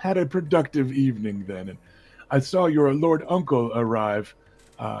had a productive evening then. And I saw your Lord Uncle arrive.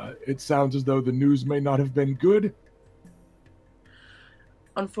 It sounds as though the news may not have been good.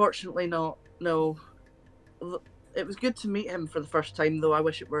 Unfortunately not, no. It was good to meet him for the first time, though I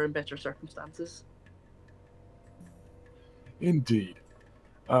wish it were in better circumstances. Indeed.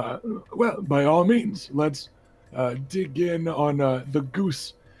 Well, by all means, let's dig in on the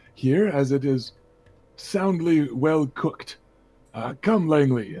goose here, as it is soundly well cooked. Come,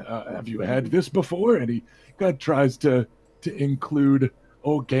 Langley, have you had this before? And he kind of tries to include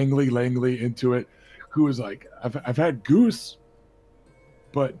old Gangly Langley into it, who is like, I've had goose,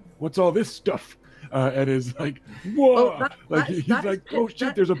 but what's all this stuff? And is like, whoa! Well, He's like, oh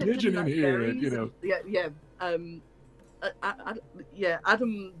shit, there's a pigeon in here, and, you know. Yeah. Yeah.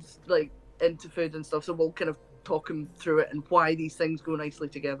 Adam's like into food and stuff, so we'll kind of talk him through it and why these things go nicely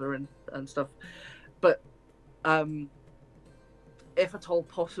together and stuff. But if at all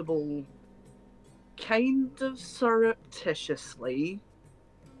possible, kind of surreptitiously,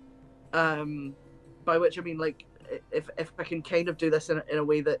 by which I mean, like, if I can kind of do this in a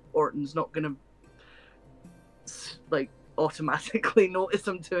way that Orton's not going to like automatically notice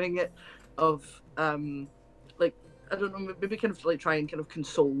I'm doing it, of like, I don't know, maybe kind of like try and kind of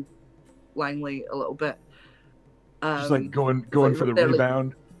console Langley a little bit. Just like going for the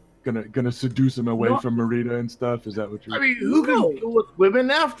rebound, gonna seduce him away from Marita and stuff. Is that what you're? I mean, who can deal with women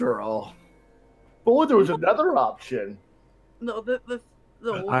after all? But what, there was another option. No,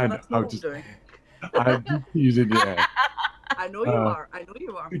 I know. that's not what I'm doing. I'm just teasing you. I know you are. I know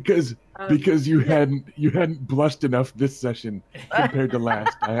you are. Because you hadn't blushed enough this session compared to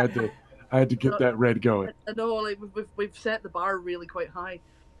last. I had to get that red going. I know, like we've set the bar really quite high.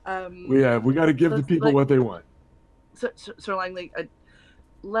 We got to give the people like, what they want. Sir Langley,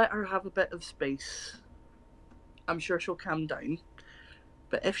 let her have a bit of space. I'm sure she'll calm down.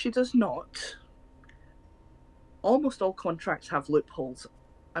 But if she does not, almost all contracts have loopholes.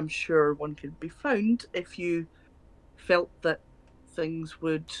 I'm sure one could be found if you felt that things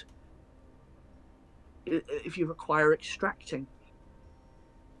would, if you require extracting.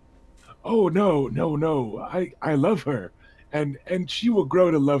 Oh no! I love her, and she will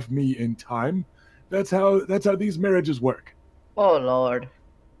grow to love me in time. That's how these marriages work. Oh Lord.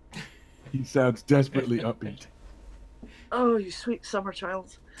 He sounds desperately upbeat. Oh, you sweet summer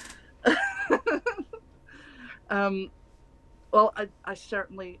child. Well, I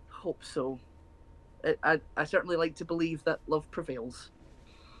certainly hope so. I certainly like to believe that love prevails.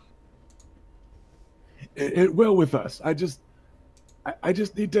 It will with us. I just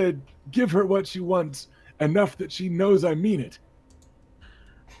need to give her what she wants, enough that she knows I mean it.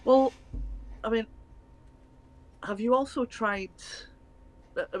 Well, I mean, have you also tried?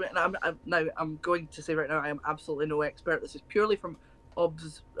 I mean, I'm going to say right now, I am absolutely no expert. This is purely from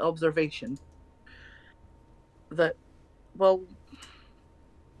observation. That, well,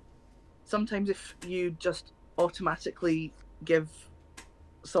 sometimes if you just automatically give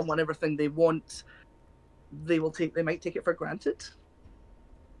someone everything they want, they might take it for granted.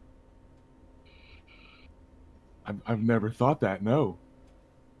 I've never thought that. No.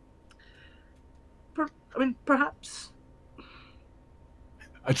 I mean, perhaps.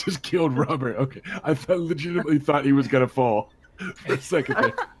 I just killed Robert. Okay, I legitimately thought he was gonna fall for a second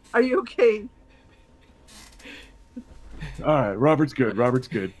there. Are you okay? All right, Robert's good.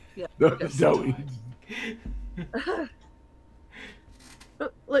 Yeah. No,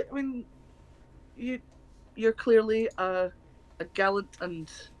 But like, I mean, you're clearly a gallant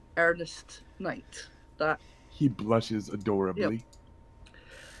and earnest knight. That he blushes adorably. Yep.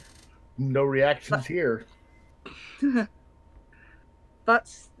 No reactions here.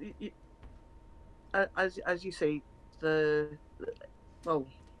 That's as you say, well,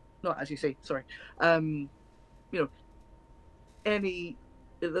 not as you say. Sorry. You know,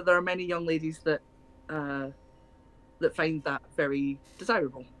 there are many young ladies that that find that very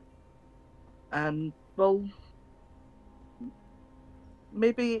desirable, and well,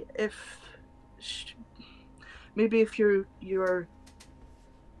 maybe if you're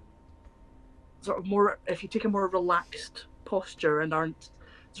sort of more, if you take a more relaxed posture and aren't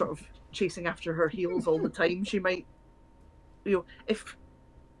sort of chasing after her heels all the time, she might, you know, if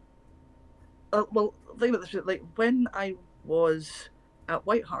well, think about this, like when I was at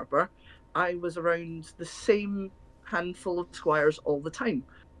White Harbour, I was around the same handful of squires all the time,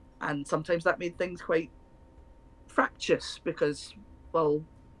 and sometimes that made things quite fractious because, well,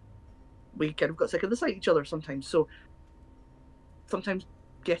 we kind of got sick of the sight of each other sometimes. So sometimes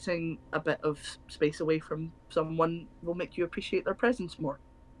getting a bit of space away from someone will make you appreciate their presence more,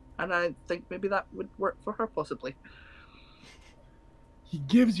 and I think maybe that would work for her possibly. He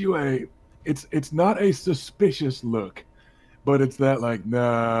gives you it's not a suspicious look, but it's that like, no,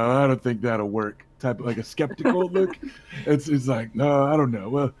 I don't think that'll work type of, like a skeptical look. It's like, no, I don't know.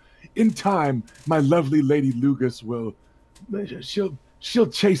 Well, in time, my lovely Lady Lugus she'll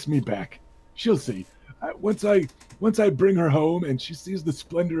chase me back. She'll see. Once I bring her home and she sees the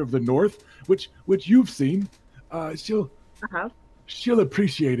splendor of the North, which you've seen, she'll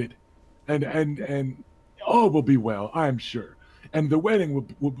appreciate it, and all will be well, I'm sure. and the wedding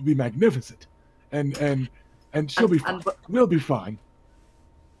will be magnificent, and she'll be fine. We'll be fine.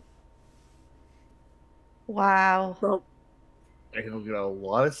 Wow. Well, I will get a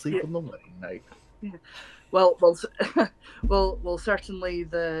lot of sleep on the wedding night. yeah. Well, certainly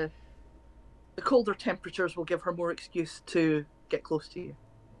the colder temperatures will give her more excuse to get close to you.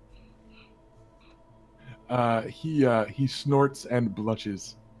 He snorts and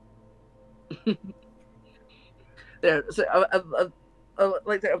blushes. There, so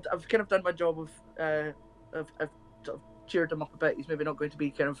I've kind of done my job of I've sort of cheered him up a bit. He's maybe not going to be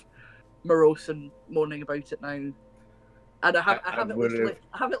kind of morose and moaning about it now. And I have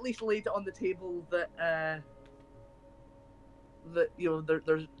at least laid it on the table that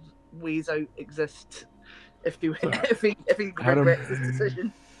there's ways out exist if he regrets his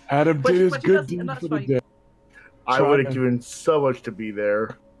decision. Adam did his good deed for the day. I would have given so much to be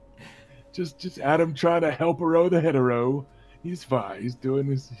there. Just Adam trying to help Hero the hetero. He's fine. He's doing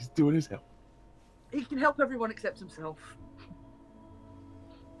his help. He can help everyone except himself.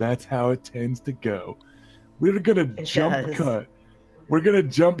 That's how it tends to go. We're gonna jump cut. We're gonna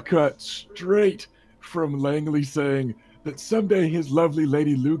jump cut straight from Langley saying that someday his lovely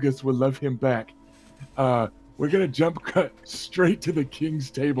Lady Lugus will love him back. We're gonna jump cut straight to the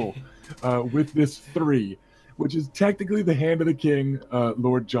king's table with this 3, which is technically the hand of the king,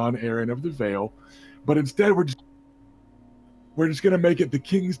 Lord John Aaron of the Vale, but instead we're just gonna make it the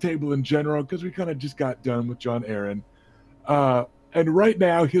king's table in general because we kind of just got done with John Aaron, and right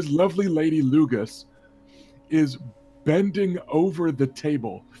now his lovely Lady Lugus is bending over the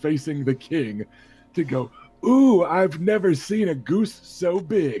table facing the king to go, "Ooh, I've never seen a goose so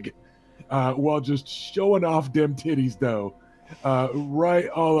big," while just showing off them titties though, right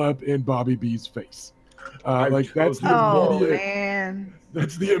all up in Bobby B's face. That's the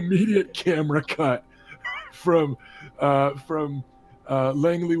immediate camera cut from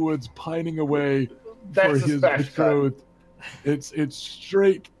Langley Woods pining away for his betrothed. It's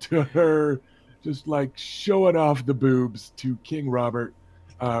straight to her, just like showing off the boobs to King Robert,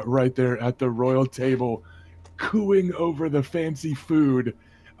 right there at the royal table, cooing over the fancy food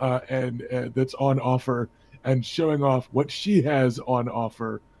and that's on offer, and showing off what she has on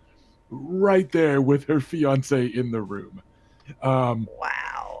offer right there with her fiance in the room.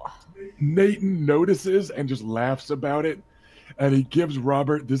 Wow. Nathan notices and just laughs about it, and he gives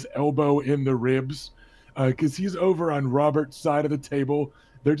Robert this elbow in the ribs because he's over on Robert's side of the table.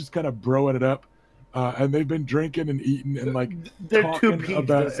 They're just kind of broing it up, and they've been drinking and eating and like they're talking 2 peas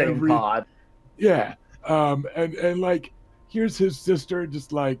about in the same pod. Yeah, and like here's his sister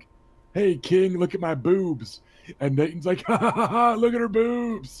just like, "Hey King, look at my boobs," and Nathan's like, "Ha ha ha, ha, look at her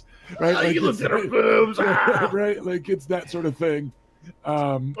boobs." Right, like you look at her boobs, right? Like it's that sort of thing.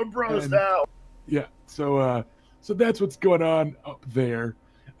 I'm bros now. Yeah, so that's what's going on up there,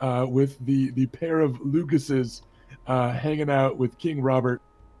 with the pair of Luguses hanging out with King Robert.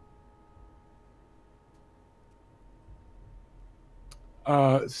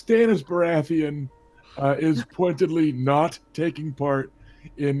 Stannis Baratheon is pointedly not taking part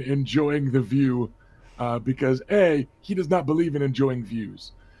in enjoying the view, because A, he does not believe in enjoying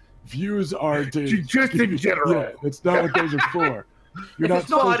views. Views are just in general. Yeah, that's not what those are for. You're not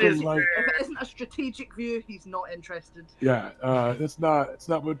supposed to like. If it isn't a strategic view, he's not interested. Yeah, it's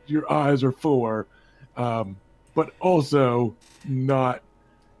not what your eyes are for, but also not,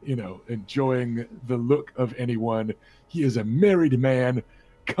 enjoying the look of anyone. He is a married man.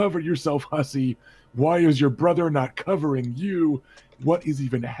 Cover yourself, hussy. Why is your brother not covering you? What is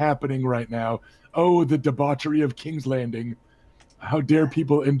even happening right now? Oh, the debauchery of King's Landing. How dare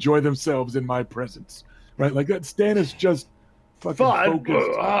people enjoy themselves in my presence? Right, like that. Stannis just fucking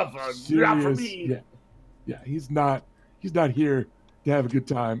focused, serious. Yeah. He's not here to have a good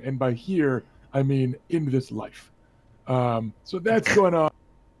time, and by here I mean in this life. So that's going on.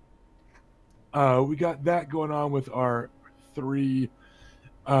 We got that going on with our 3,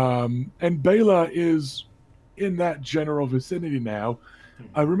 and Bela is in that general vicinity now.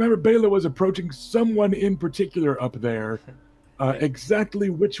 I remember Bela was approaching someone in particular up there. Exactly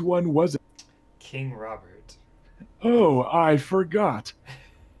which one was it? King Robert. Oh, I forgot.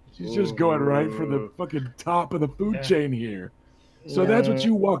 She's just going right for the fucking top of the food chain here. So that's what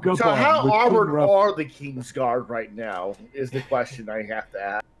you walk up on. So how armored are the King's Guard right now is the question I have to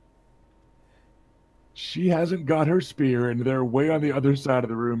ask. She hasn't got her spear, and they're way on the other side of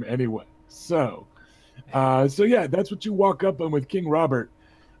the room anyway. So yeah, that's what you walk up on with King Robert.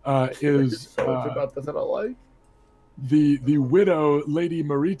 Is about this I don't like. The widow, Lady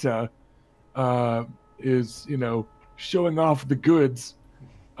Marita, is showing off the goods,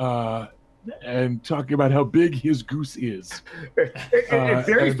 and talking about how big his goose is. And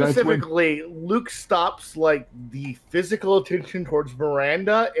very and that's when- specifically, Luke stops like the physical attention towards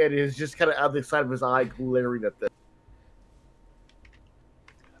Miranda and is just kind of out the side of his eye glaring at them.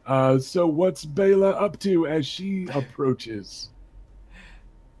 So what's Bela up to as she approaches?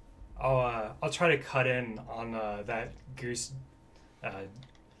 I'll try to cut in on that goose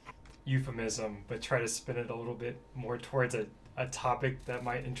euphemism, but try to spin it a little bit more towards a topic that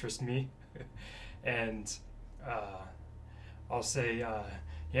might interest me. And I'll say,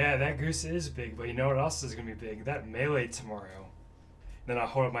 yeah, that goose is big, but you know what else is going to be big? That melee tomorrow. Then I'll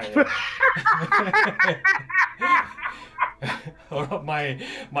hold up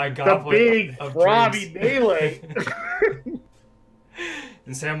my goblet The big, of frothy drinks. melee.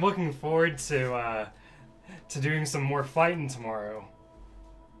 And say I'm looking forward to doing some more fighting tomorrow.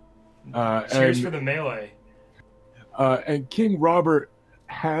 Cheers and, for the melee. And King Robert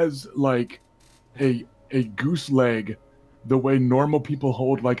has like a goose leg the way normal people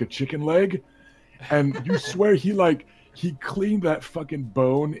hold like a chicken leg, and you swear he cleaned that fucking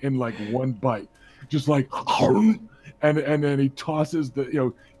bone in like one bite, just like, and then he tosses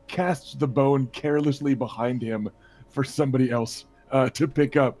casts the bone carelessly behind him for somebody else to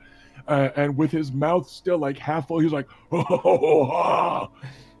pick up, and with his mouth still like half full, he's like, oh,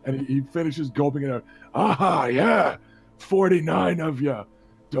 and he finishes gulping it out. Aha, yeah, 49 of ya.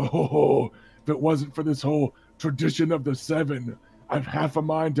 Oh, if it wasn't for this whole tradition of the 7, I've half a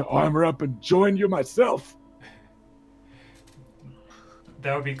mind to armor up and join you myself.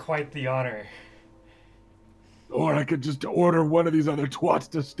 That would be quite the honor. Or I could just order one of these other twats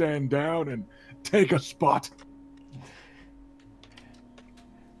to stand down and take a spot.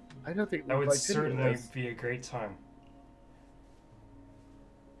 I don't think That would like certainly be a great time.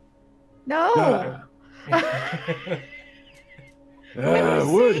 No. I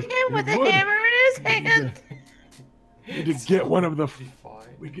would. see him with It a would. hammer in his hand. We could get one of the Be fine.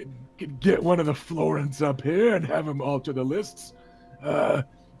 we could get one of the Florents up here and have him alter the lists.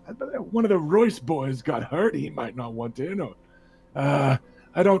 One of the Royce boys got hurt. He might not want in. Or,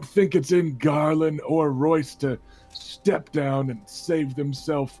 I don't think it's in Garland or Royce to step down and save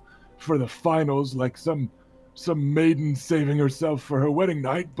themselves for the finals like some maiden saving herself for her wedding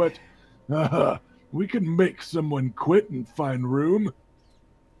night. But we can make someone quit and find room.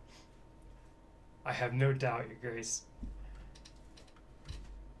 I have no doubt, Your Grace.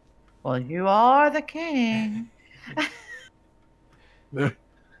 Well, you are the king.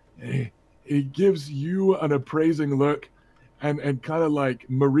 He gives you an appraising look, and kind of like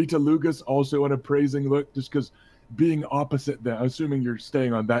Marita Lugas also an appraising look, just because being opposite them, assuming you're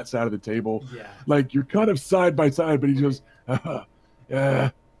staying on that side of the table, Yeah. like you're kind of side by side, but he goes,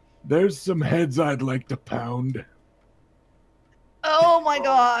 there's some heads I'd like to pound. Oh my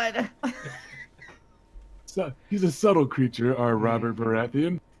god. So he's a subtle creature, our Robert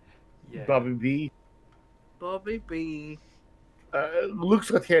Baratheon. Yeah. Bobby B. Bobby B. Luke's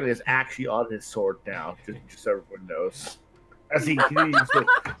left hand is actually on his sword now, just so everyone knows. As he continues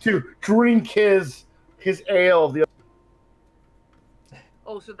to drink his ale.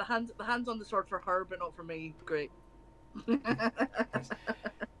 Oh, so the hands on the sword for her, but not for me. Great.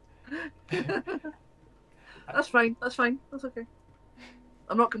 That's fine. That's fine. That's okay.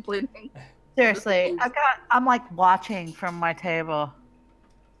 I'm not complaining. Seriously, I'm like watching from my table.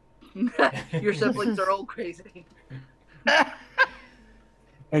 Your siblings are all crazy.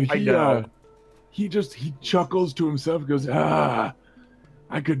 And I know. he chuckles to himself, goes, I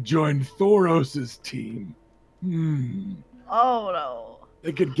could join Thoros's team. Oh no.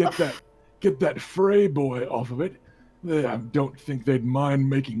 They could get that Frey boy off of it. I don't think they'd mind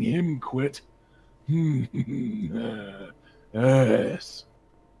making him quit. Yes.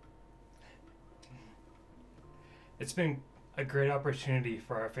 It's been a great opportunity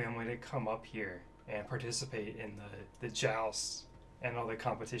for our family to come up here and participate in the jousts and all the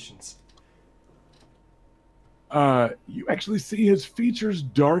competitions. You actually see his features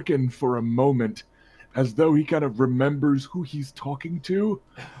darken for a moment, as though he kind of remembers who he's talking to.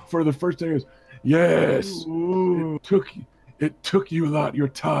 For the first time, he goes, yes, it took you a lot of your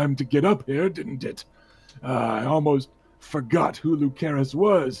time to get up here, didn't it? I almost forgot who Lucaris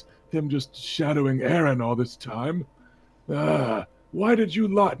was, him just shadowing Aaron all this time. Why did you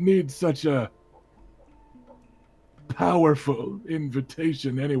lot need such a powerful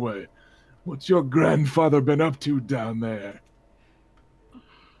invitation anyway? What's your grandfather been up to down there?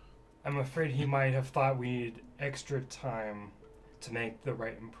 I'm afraid he might have thought we needed extra time to make the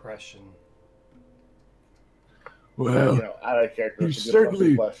right impression. Well, Out of character. You it's a good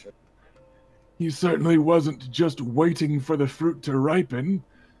certainly- fucking question. he certainly wasn't just waiting for the fruit to ripen.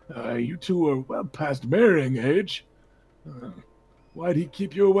 You two are well past marrying age. Why'd he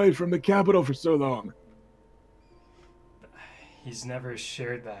keep you away from the capital for so long? He's never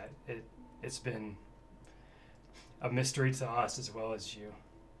shared that. It's been a mystery to us as well as you.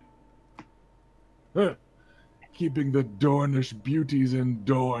 Huh. Keeping the Dornish beauties in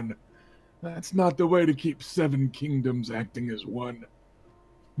Dorne. That's not the way to keep 7 kingdoms acting as one.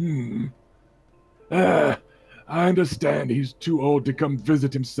 I understand he's too old to come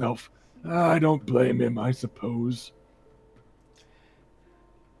visit himself. I don't blame him, I suppose.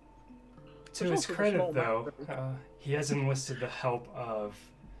 To There's his also the credit, small though, matter. he has enlisted the help of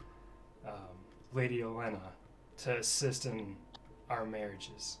Lady Olenna to assist in our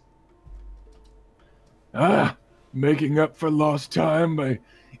marriages. Making up for lost time by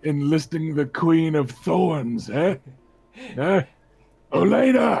enlisting the Queen of Thorns, eh?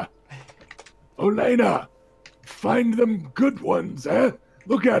 Olenna! Olenna! Find them good ones, eh?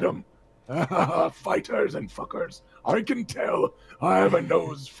 Look at them. Fighters and fuckers. I can tell. I have a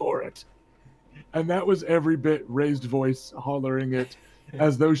nose for it. And that was every bit raised voice hollering it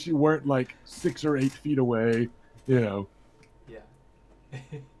as though she weren't like 6 or 8 feet away, you know. Yeah.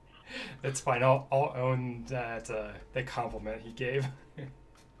 That's fine. I'll own that the compliment he gave.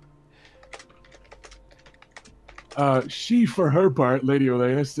 She, for her part, Lady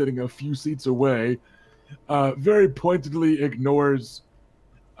Olenna, sitting a few seats away, very pointedly ignores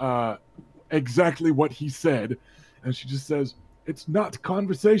exactly what he said. And she just says, "It's not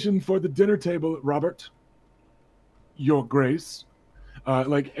conversation for the dinner table, Robert. Your Grace."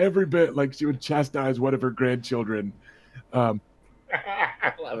 Like every bit, like she would chastise one of her grandchildren. I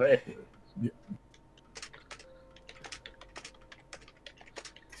love it. Yeah.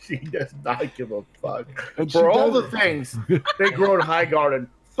 She does not give a fuck. And For she all does- the things they grow in High Garden,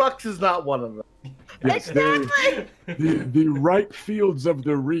 fucks is not one of them. Yes, the ripe fields of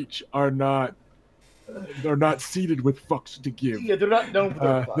the Reach are not seeded with fucks to give. Yeah, they're not known for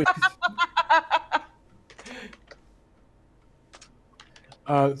their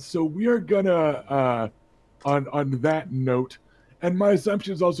fucks. So we are gonna on that note, and my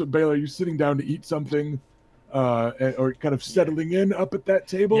assumption is also, Baylor, you sitting down to eat something, or kind of settling in up at that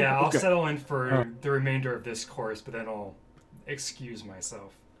table? Yeah, I'll Okay. settle in for the remainder of this course, but then I'll excuse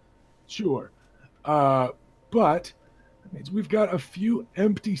myself. Sure. But that means we've got a few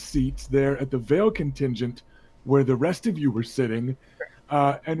empty seats there at the Vale contingent where the rest of you were sitting,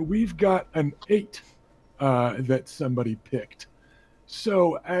 and we've got an 8 that somebody picked.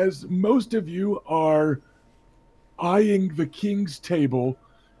 So as most of you are eyeing the king's table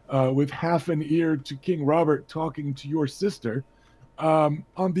with half an ear to King Robert talking to your sister,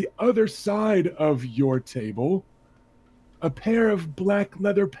 on the other side of your table, a pair of black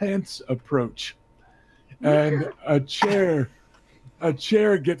leather pants approach. And a chair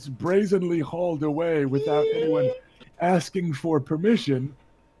gets brazenly hauled away without anyone asking for permission,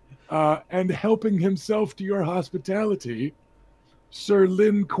 and helping himself to your hospitality, Sir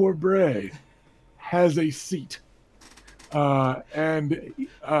Lynn Corbray has a seat, and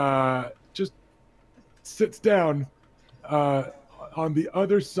just sits down on the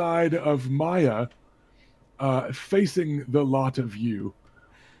other side of Maya, facing the lot of you.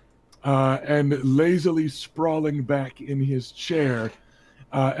 And lazily sprawling back in his chair.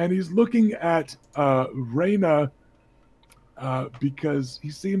 And he's looking at Reyna because he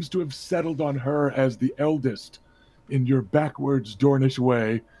seems to have settled on her as the eldest in your backwards Dornish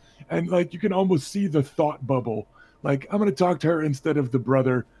way. And like you can almost see the thought bubble. Like, I'm going to talk to her instead of the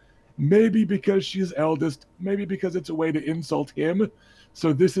brother. Maybe because she's eldest, maybe because it's a way to insult him.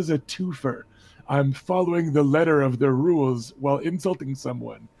 So this is a twofer. I'm following the letter of the rules while insulting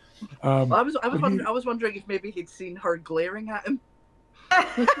someone. Well, I was wondering if maybe he'd seen her glaring at him.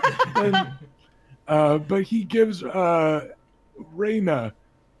 But he gives Reyna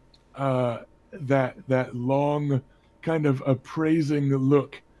that long kind of appraising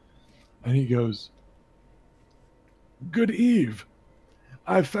look, and he goes, "Good eve.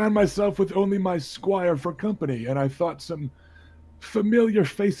 I found myself with only my squire for company, and I thought some familiar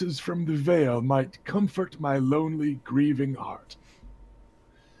faces from the Vale might comfort my lonely, grieving heart,"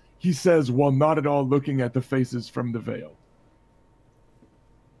 he says while not at all looking at the faces from the Vale.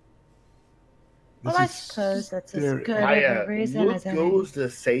 Well, I suppose that's as good of Maya a reason as any. goes to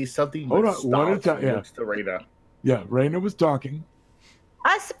say something, Hold but on, one at a stops time, yeah. looks to Reyna. Yeah, Reyna was talking.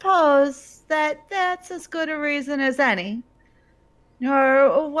 I suppose that's as good a reason as any.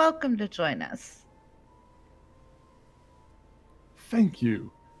 You're welcome to join us. "Thank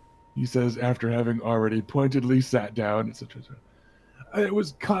you," he says after having already pointedly sat down, etc. "It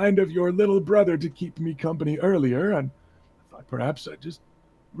was kind of your little brother to keep me company earlier, and I thought perhaps I'd just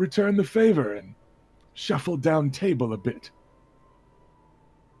return the favor and shuffle down table a bit.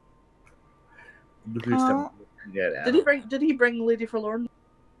 Did he bring Lady Forlorn?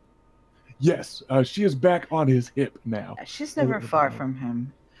 Yes, she is back on his hip now. She's never far from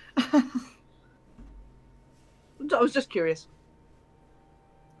him. I was just curious.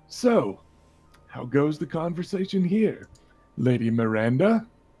 So, how goes the conversation here? Lady Miranda?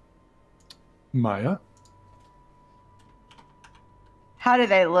 Maya? How do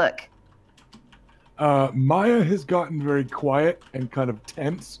they look? Maya has gotten very quiet and kind of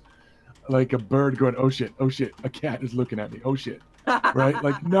tense, like a bird going, oh shit, a cat is looking at me, oh shit, right?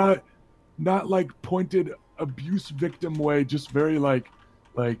 Like not like pointed abuse victim way, just very like,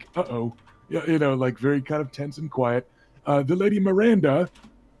 uh-oh, yeah, you know, like very kind of tense and quiet. The Lady Miranda,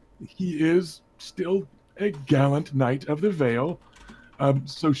 he is still a gallant knight of the Vale,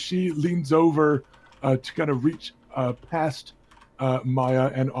 so she leans over to kind of reach past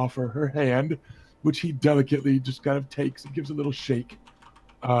Maya and offer her hand, which he delicately just kind of takes and gives a little shake,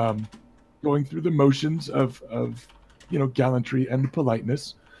 going through the motions of you know, gallantry and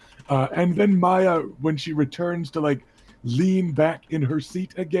politeness. And then Maya, when she returns to like lean back in her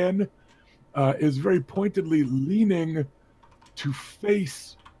seat again, is very pointedly leaning to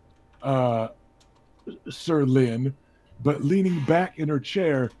face Sir Lynn, but leaning back in her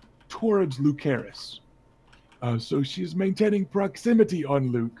chair towards Lucaris. So she's maintaining proximity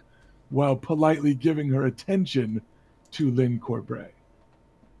on Luke while politely giving her attention to Lynn Corbray.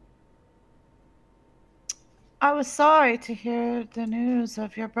 I was sorry to hear the news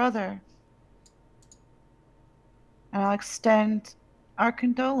of your brother. And I'll extend our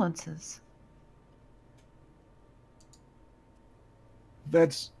condolences.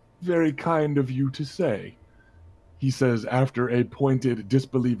 That's very kind of you to say, he says after a pointed,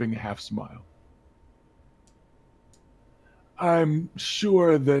 disbelieving half smile. I'm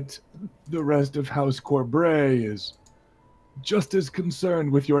sure that the rest of House Corbray is just as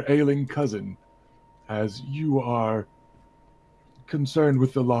concerned with your ailing cousin as you are concerned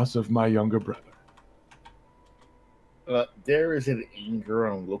with the loss of my younger brother. There is an anger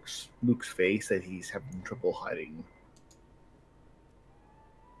on Luke's face that he's having trouble hiding.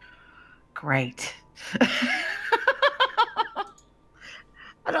 Great.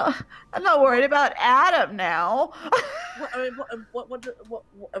 I'm not worried about Adam now.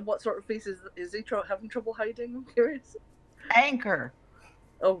 What sort of face is he having trouble hiding? I'm curious. Anger.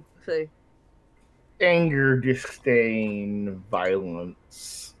 Oh, say. Anger, disdain,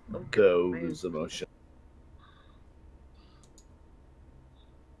 violence, those emotions.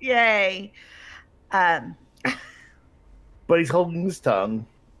 Yay. But he's holding his tongue.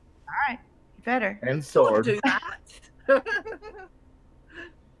 All right. You better. And sword. Don't do that.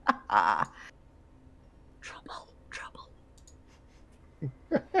 Trouble.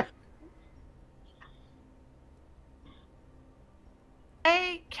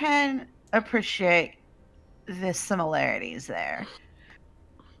 I can appreciate the similarities there.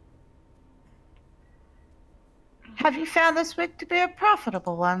 Have you found this week to be a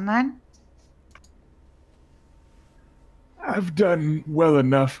profitable one, then? I've done well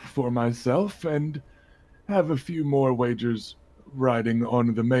enough for myself and have a few more wagers riding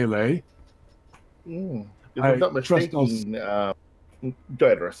on the melee. If I'm not mistaken, go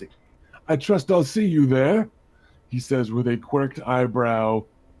ahead, Rusty. I trust I'll see you there, he says with a quirked eyebrow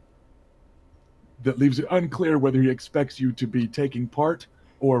that leaves it unclear whether he expects you to be taking part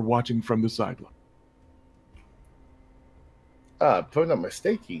or watching from the sideline. If I'm not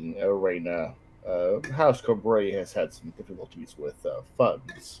mistaken, Raina, House Corbray has had some difficulties with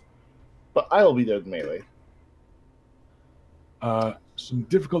funds, but I'll be there in melee. Some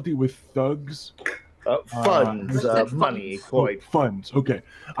difficulty with thugs. Funds, money, coin. Funds. Okay,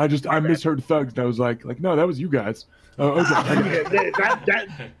 I misheard thugs. And I was like, no, that was you guys. Okay.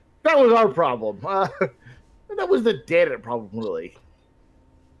 That was our problem. That was the data problem, really.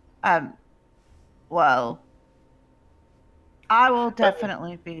 Well, I will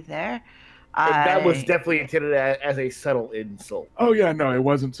definitely be there. That was definitely intended as a subtle insult. Oh yeah, no, it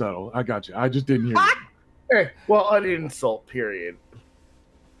wasn't subtle. I got you. I just didn't hear you. Well, an insult, period.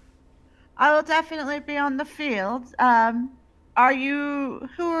 I will definitely be on the field. Who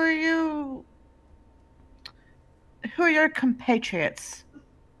are your compatriots?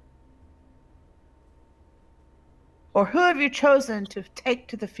 Or who have you chosen to take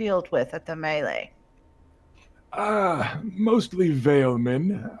to the field with at the melee? Mostly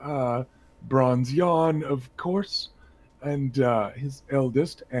Valemen. Bronze Yawn, of course, and his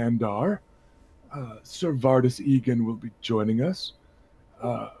eldest, Andar. Sir Vardis Egan will be joining us.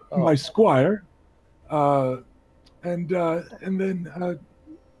 My squire, and then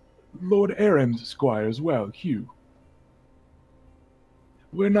Lord Aaron's squire as well, Hugh.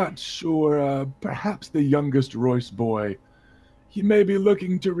 We're not sure, perhaps the youngest Royce boy. He may be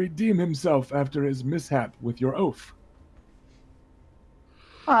looking to redeem himself after his mishap with your oath.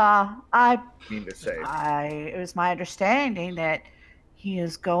 I Mean to say. it was my understanding that he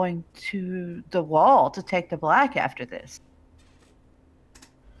is going to the wall to take the black after this.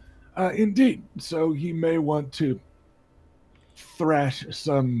 Indeed, so he may want to thrash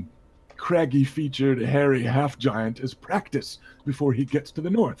some craggy-featured, hairy half-giant as practice before he gets to the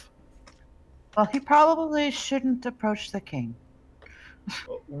north. Well, he probably shouldn't approach the king.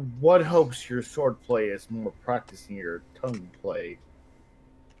 What hopes your swordplay is more practice than your tongue play?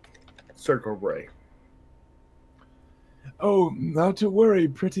 Sir Corbray. Oh, not to worry,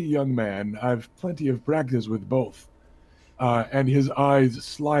 pretty young man. I've plenty of practice with both. And his eyes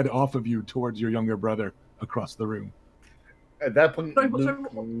slide off of you towards your younger brother across the room. At that point,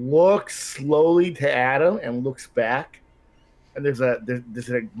 Luke looks slowly to Adam and looks back, and there's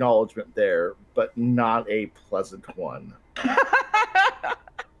an acknowledgement there, but not a pleasant one.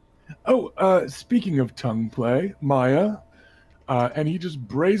 Speaking of tongue play, Maya, and he just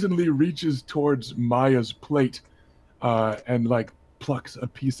brazenly reaches towards Maya's plate, and plucks a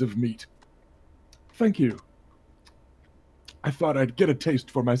piece of meat. Thank you. I thought I'd get a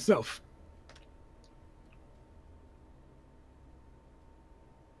taste for myself.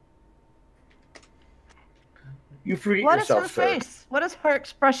 You forget What yourself, is her face? What is her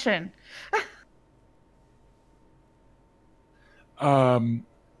expression?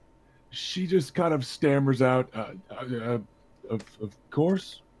 She just kind of stammers out, of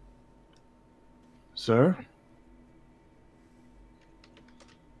course, sir.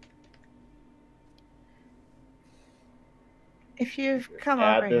 If you've come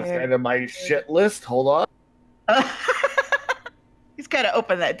Add over this here, into my shit list. Hold on. he's got to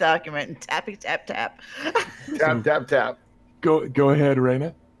open that document and tap. Tap, tap, tap. Go ahead,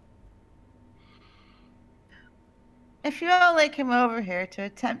 Raina. If you only came over here to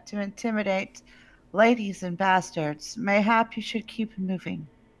attempt to intimidate ladies and bastards, mayhap you should keep moving.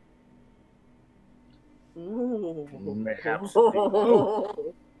 Mayhaps.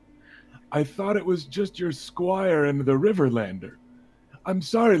 Oh. I thought it was just your squire and the Riverlander. I'm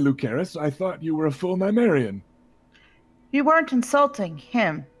sorry, Lucaris. I thought you were a full Nymerian. You weren't insulting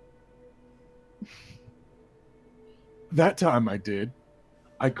him. That time I did.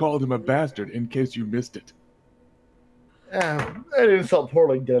 I called him a bastard in case you missed it. An insult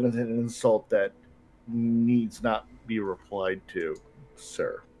poorly done is an insult that needs not be replied to,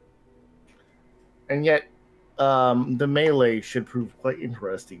 sir. And yet, the melee should prove quite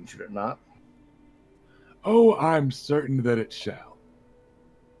interesting, should it not? Oh, I'm certain that it shall.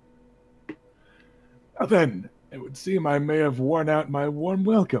 Now then, it would seem I may have worn out my warm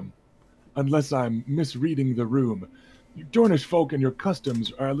welcome, unless I'm misreading the room. You Dornish folk and your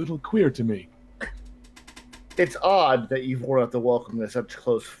customs are a little queer to me. It's odd that you've worn out the welcome to such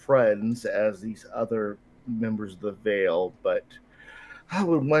close friends as these other members of the Vale, but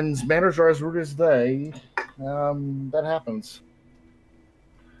when one's manners are as rude as they, that happens.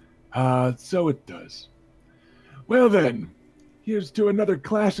 So it does. Well then, here's to another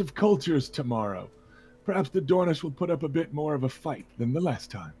clash of cultures tomorrow. Perhaps the Dornish will put up a bit more of a fight than the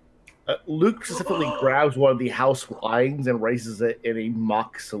last time. Luke specifically grabs one of the house wines and raises it in a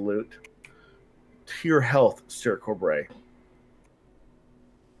mock salute. To your health, Sir Corbray.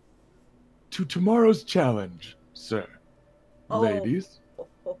 To tomorrow's challenge, sir. Ladies.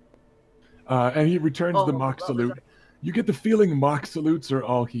 And he returns the mock salute. You get the feeling mock salutes are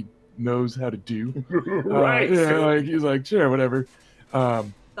all he knows how to do. Right. He's like, sure, whatever.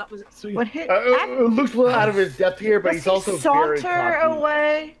 That was So yeah. Luke's a little out of his depth here, but he's also very saunter cocky.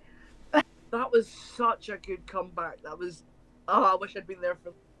 away. that was such a good comeback. That was I wish I'd been there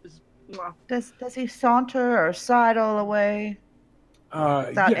for this. Does he saunter or sidle away?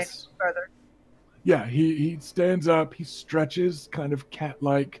 Without Yes. any further? Yeah, he stands up, he stretches, kind of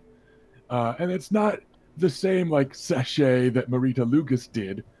cat-like, and it's not the same sachet that Marita Lucas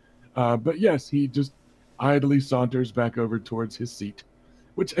did, but yes, he just idly saunters back over towards his seat,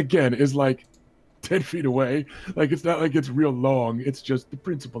 which again is 10 feet away. It's not like it's real long, it's just the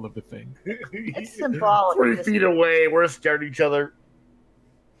principle of the thing. It's symbolic. 3 feet away, we're staring at each other.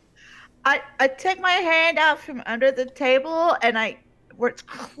 I take my hand out from under the table and where it's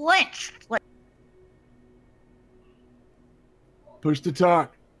clenched. Push to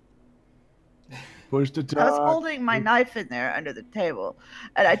talk. Push to talk. I was holding my knife in there under the table,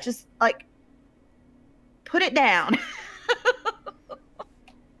 and I just put it down.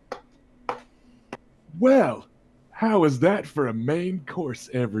 Well, how is that for a main course,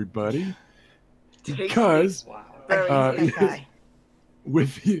 everybody? Tasty. Because Wow. Very That tasty. guy.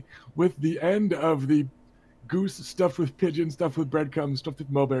 with the end of the goose stuffed with pigeon, stuffed with breadcrumbs, stuffed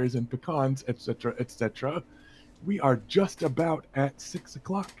with mulberries and pecans, etc., we are just about at 6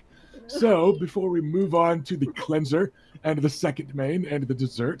 o'clock. So before we move on to the cleanser and the second main and the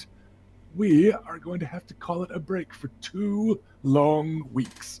dessert, we are going to have to call it a break for 2 long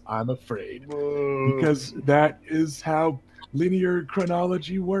weeks, I'm afraid, Whoa. because that is how linear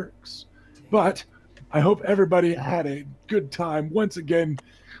chronology works. But I hope everybody had a good time once again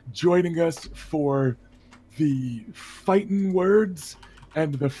joining us for the fightin' words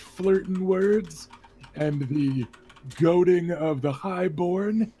and the flirtin' words and the goading of the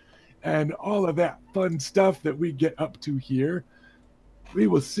highborn and all of that fun stuff that we get up to here. We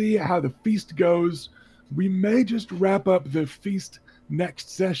will see how the feast goes. We may just wrap up the feast next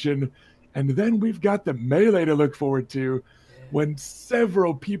session, and then we've got the melee to look forward to when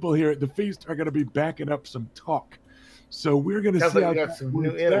several people here at the feast are going to be backing up some talk. So we're going to Sounds see like how we got that some new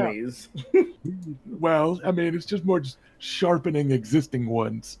works out. enemies. Well, I mean, it's just more just sharpening existing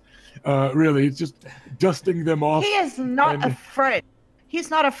ones. Really, it's just dusting them off. He is not and- a friend. He's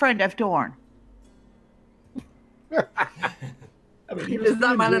not a friend of Dorn. I mean, he was Is that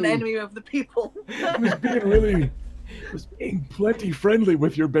being man an really- enemy of the people? He was being plenty friendly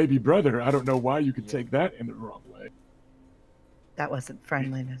with your baby brother. I don't know why you could take that in the wrong way. That wasn't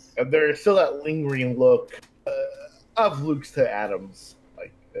friendliness. And there's still that lingering look of Luke's to Adams.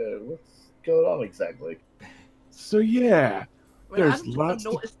 Like, what's going on exactly? So yeah, When There's Adam's just lots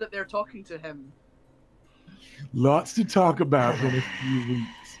to- noticed that they're talking to him. lots to talk about in a few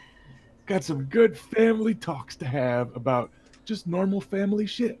weeks. Got some good family talks to have about just normal family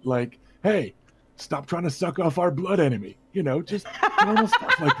shit. Like, hey, stop trying to suck off our blood enemy. You know, just normal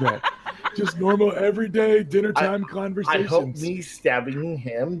stuff like that. Just normal everyday dinner time I conversations. hope me stabbing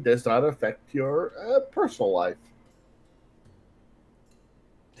him does not affect your personal life.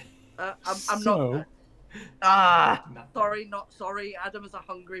 I'm So- not Ah, not sorry. Adam is a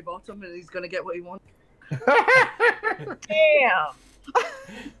hungry bottom, and he's gonna get what he wants. damn.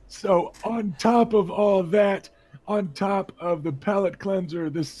 So on top of all that, on top of the palate cleanser,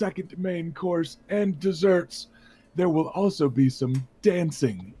 the second main course, and desserts, there will also be some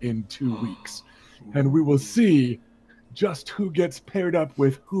dancing in 2 weeks. And we will see just who gets paired up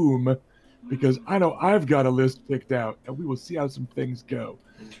with whom, because I know I've got a list picked out, and we will see how some things go.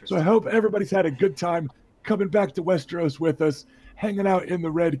 So I hope everybody's had a good time coming back to Westeros with us, hanging out in the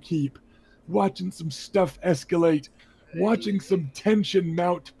Red Keep, watching some stuff escalate, watching some tension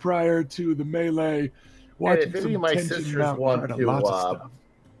mount prior to the melee, watching if any some of my tension sisters mount want prior to to, lots of stuff.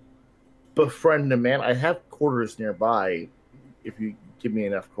 befriend a man, I have quarters nearby if you give me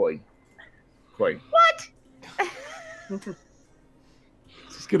enough coin. What?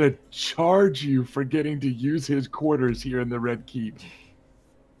 He's gonna charge you for getting to use his quarters here in the Red Keep.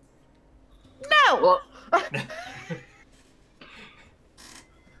 No. Well,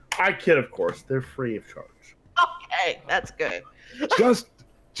 I kid, of course. They're free of charge. Okay, that's good.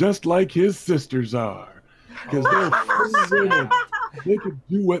 Just like his sisters are, because they're free women. They can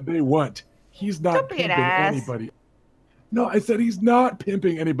do what they want. He's not Don't be an pimping ass. anybody. No, I said he's not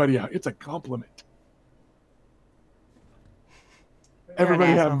pimping anybody out. It's a compliment.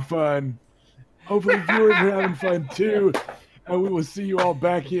 Everybody an having asshole. fun. Hopefully viewers are having fun too. And we will see you all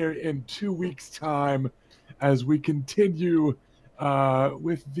back here in 2 weeks' time as we continue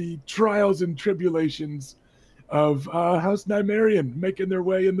with the trials and tribulations of House Nymerian making their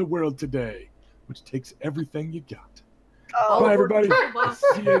way in the world today, which takes everything you got. Oh, Bye, everybody. Bye.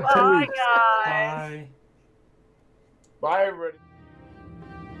 See you in 2 bye, weeks. guys. Bye. Bye, everybody.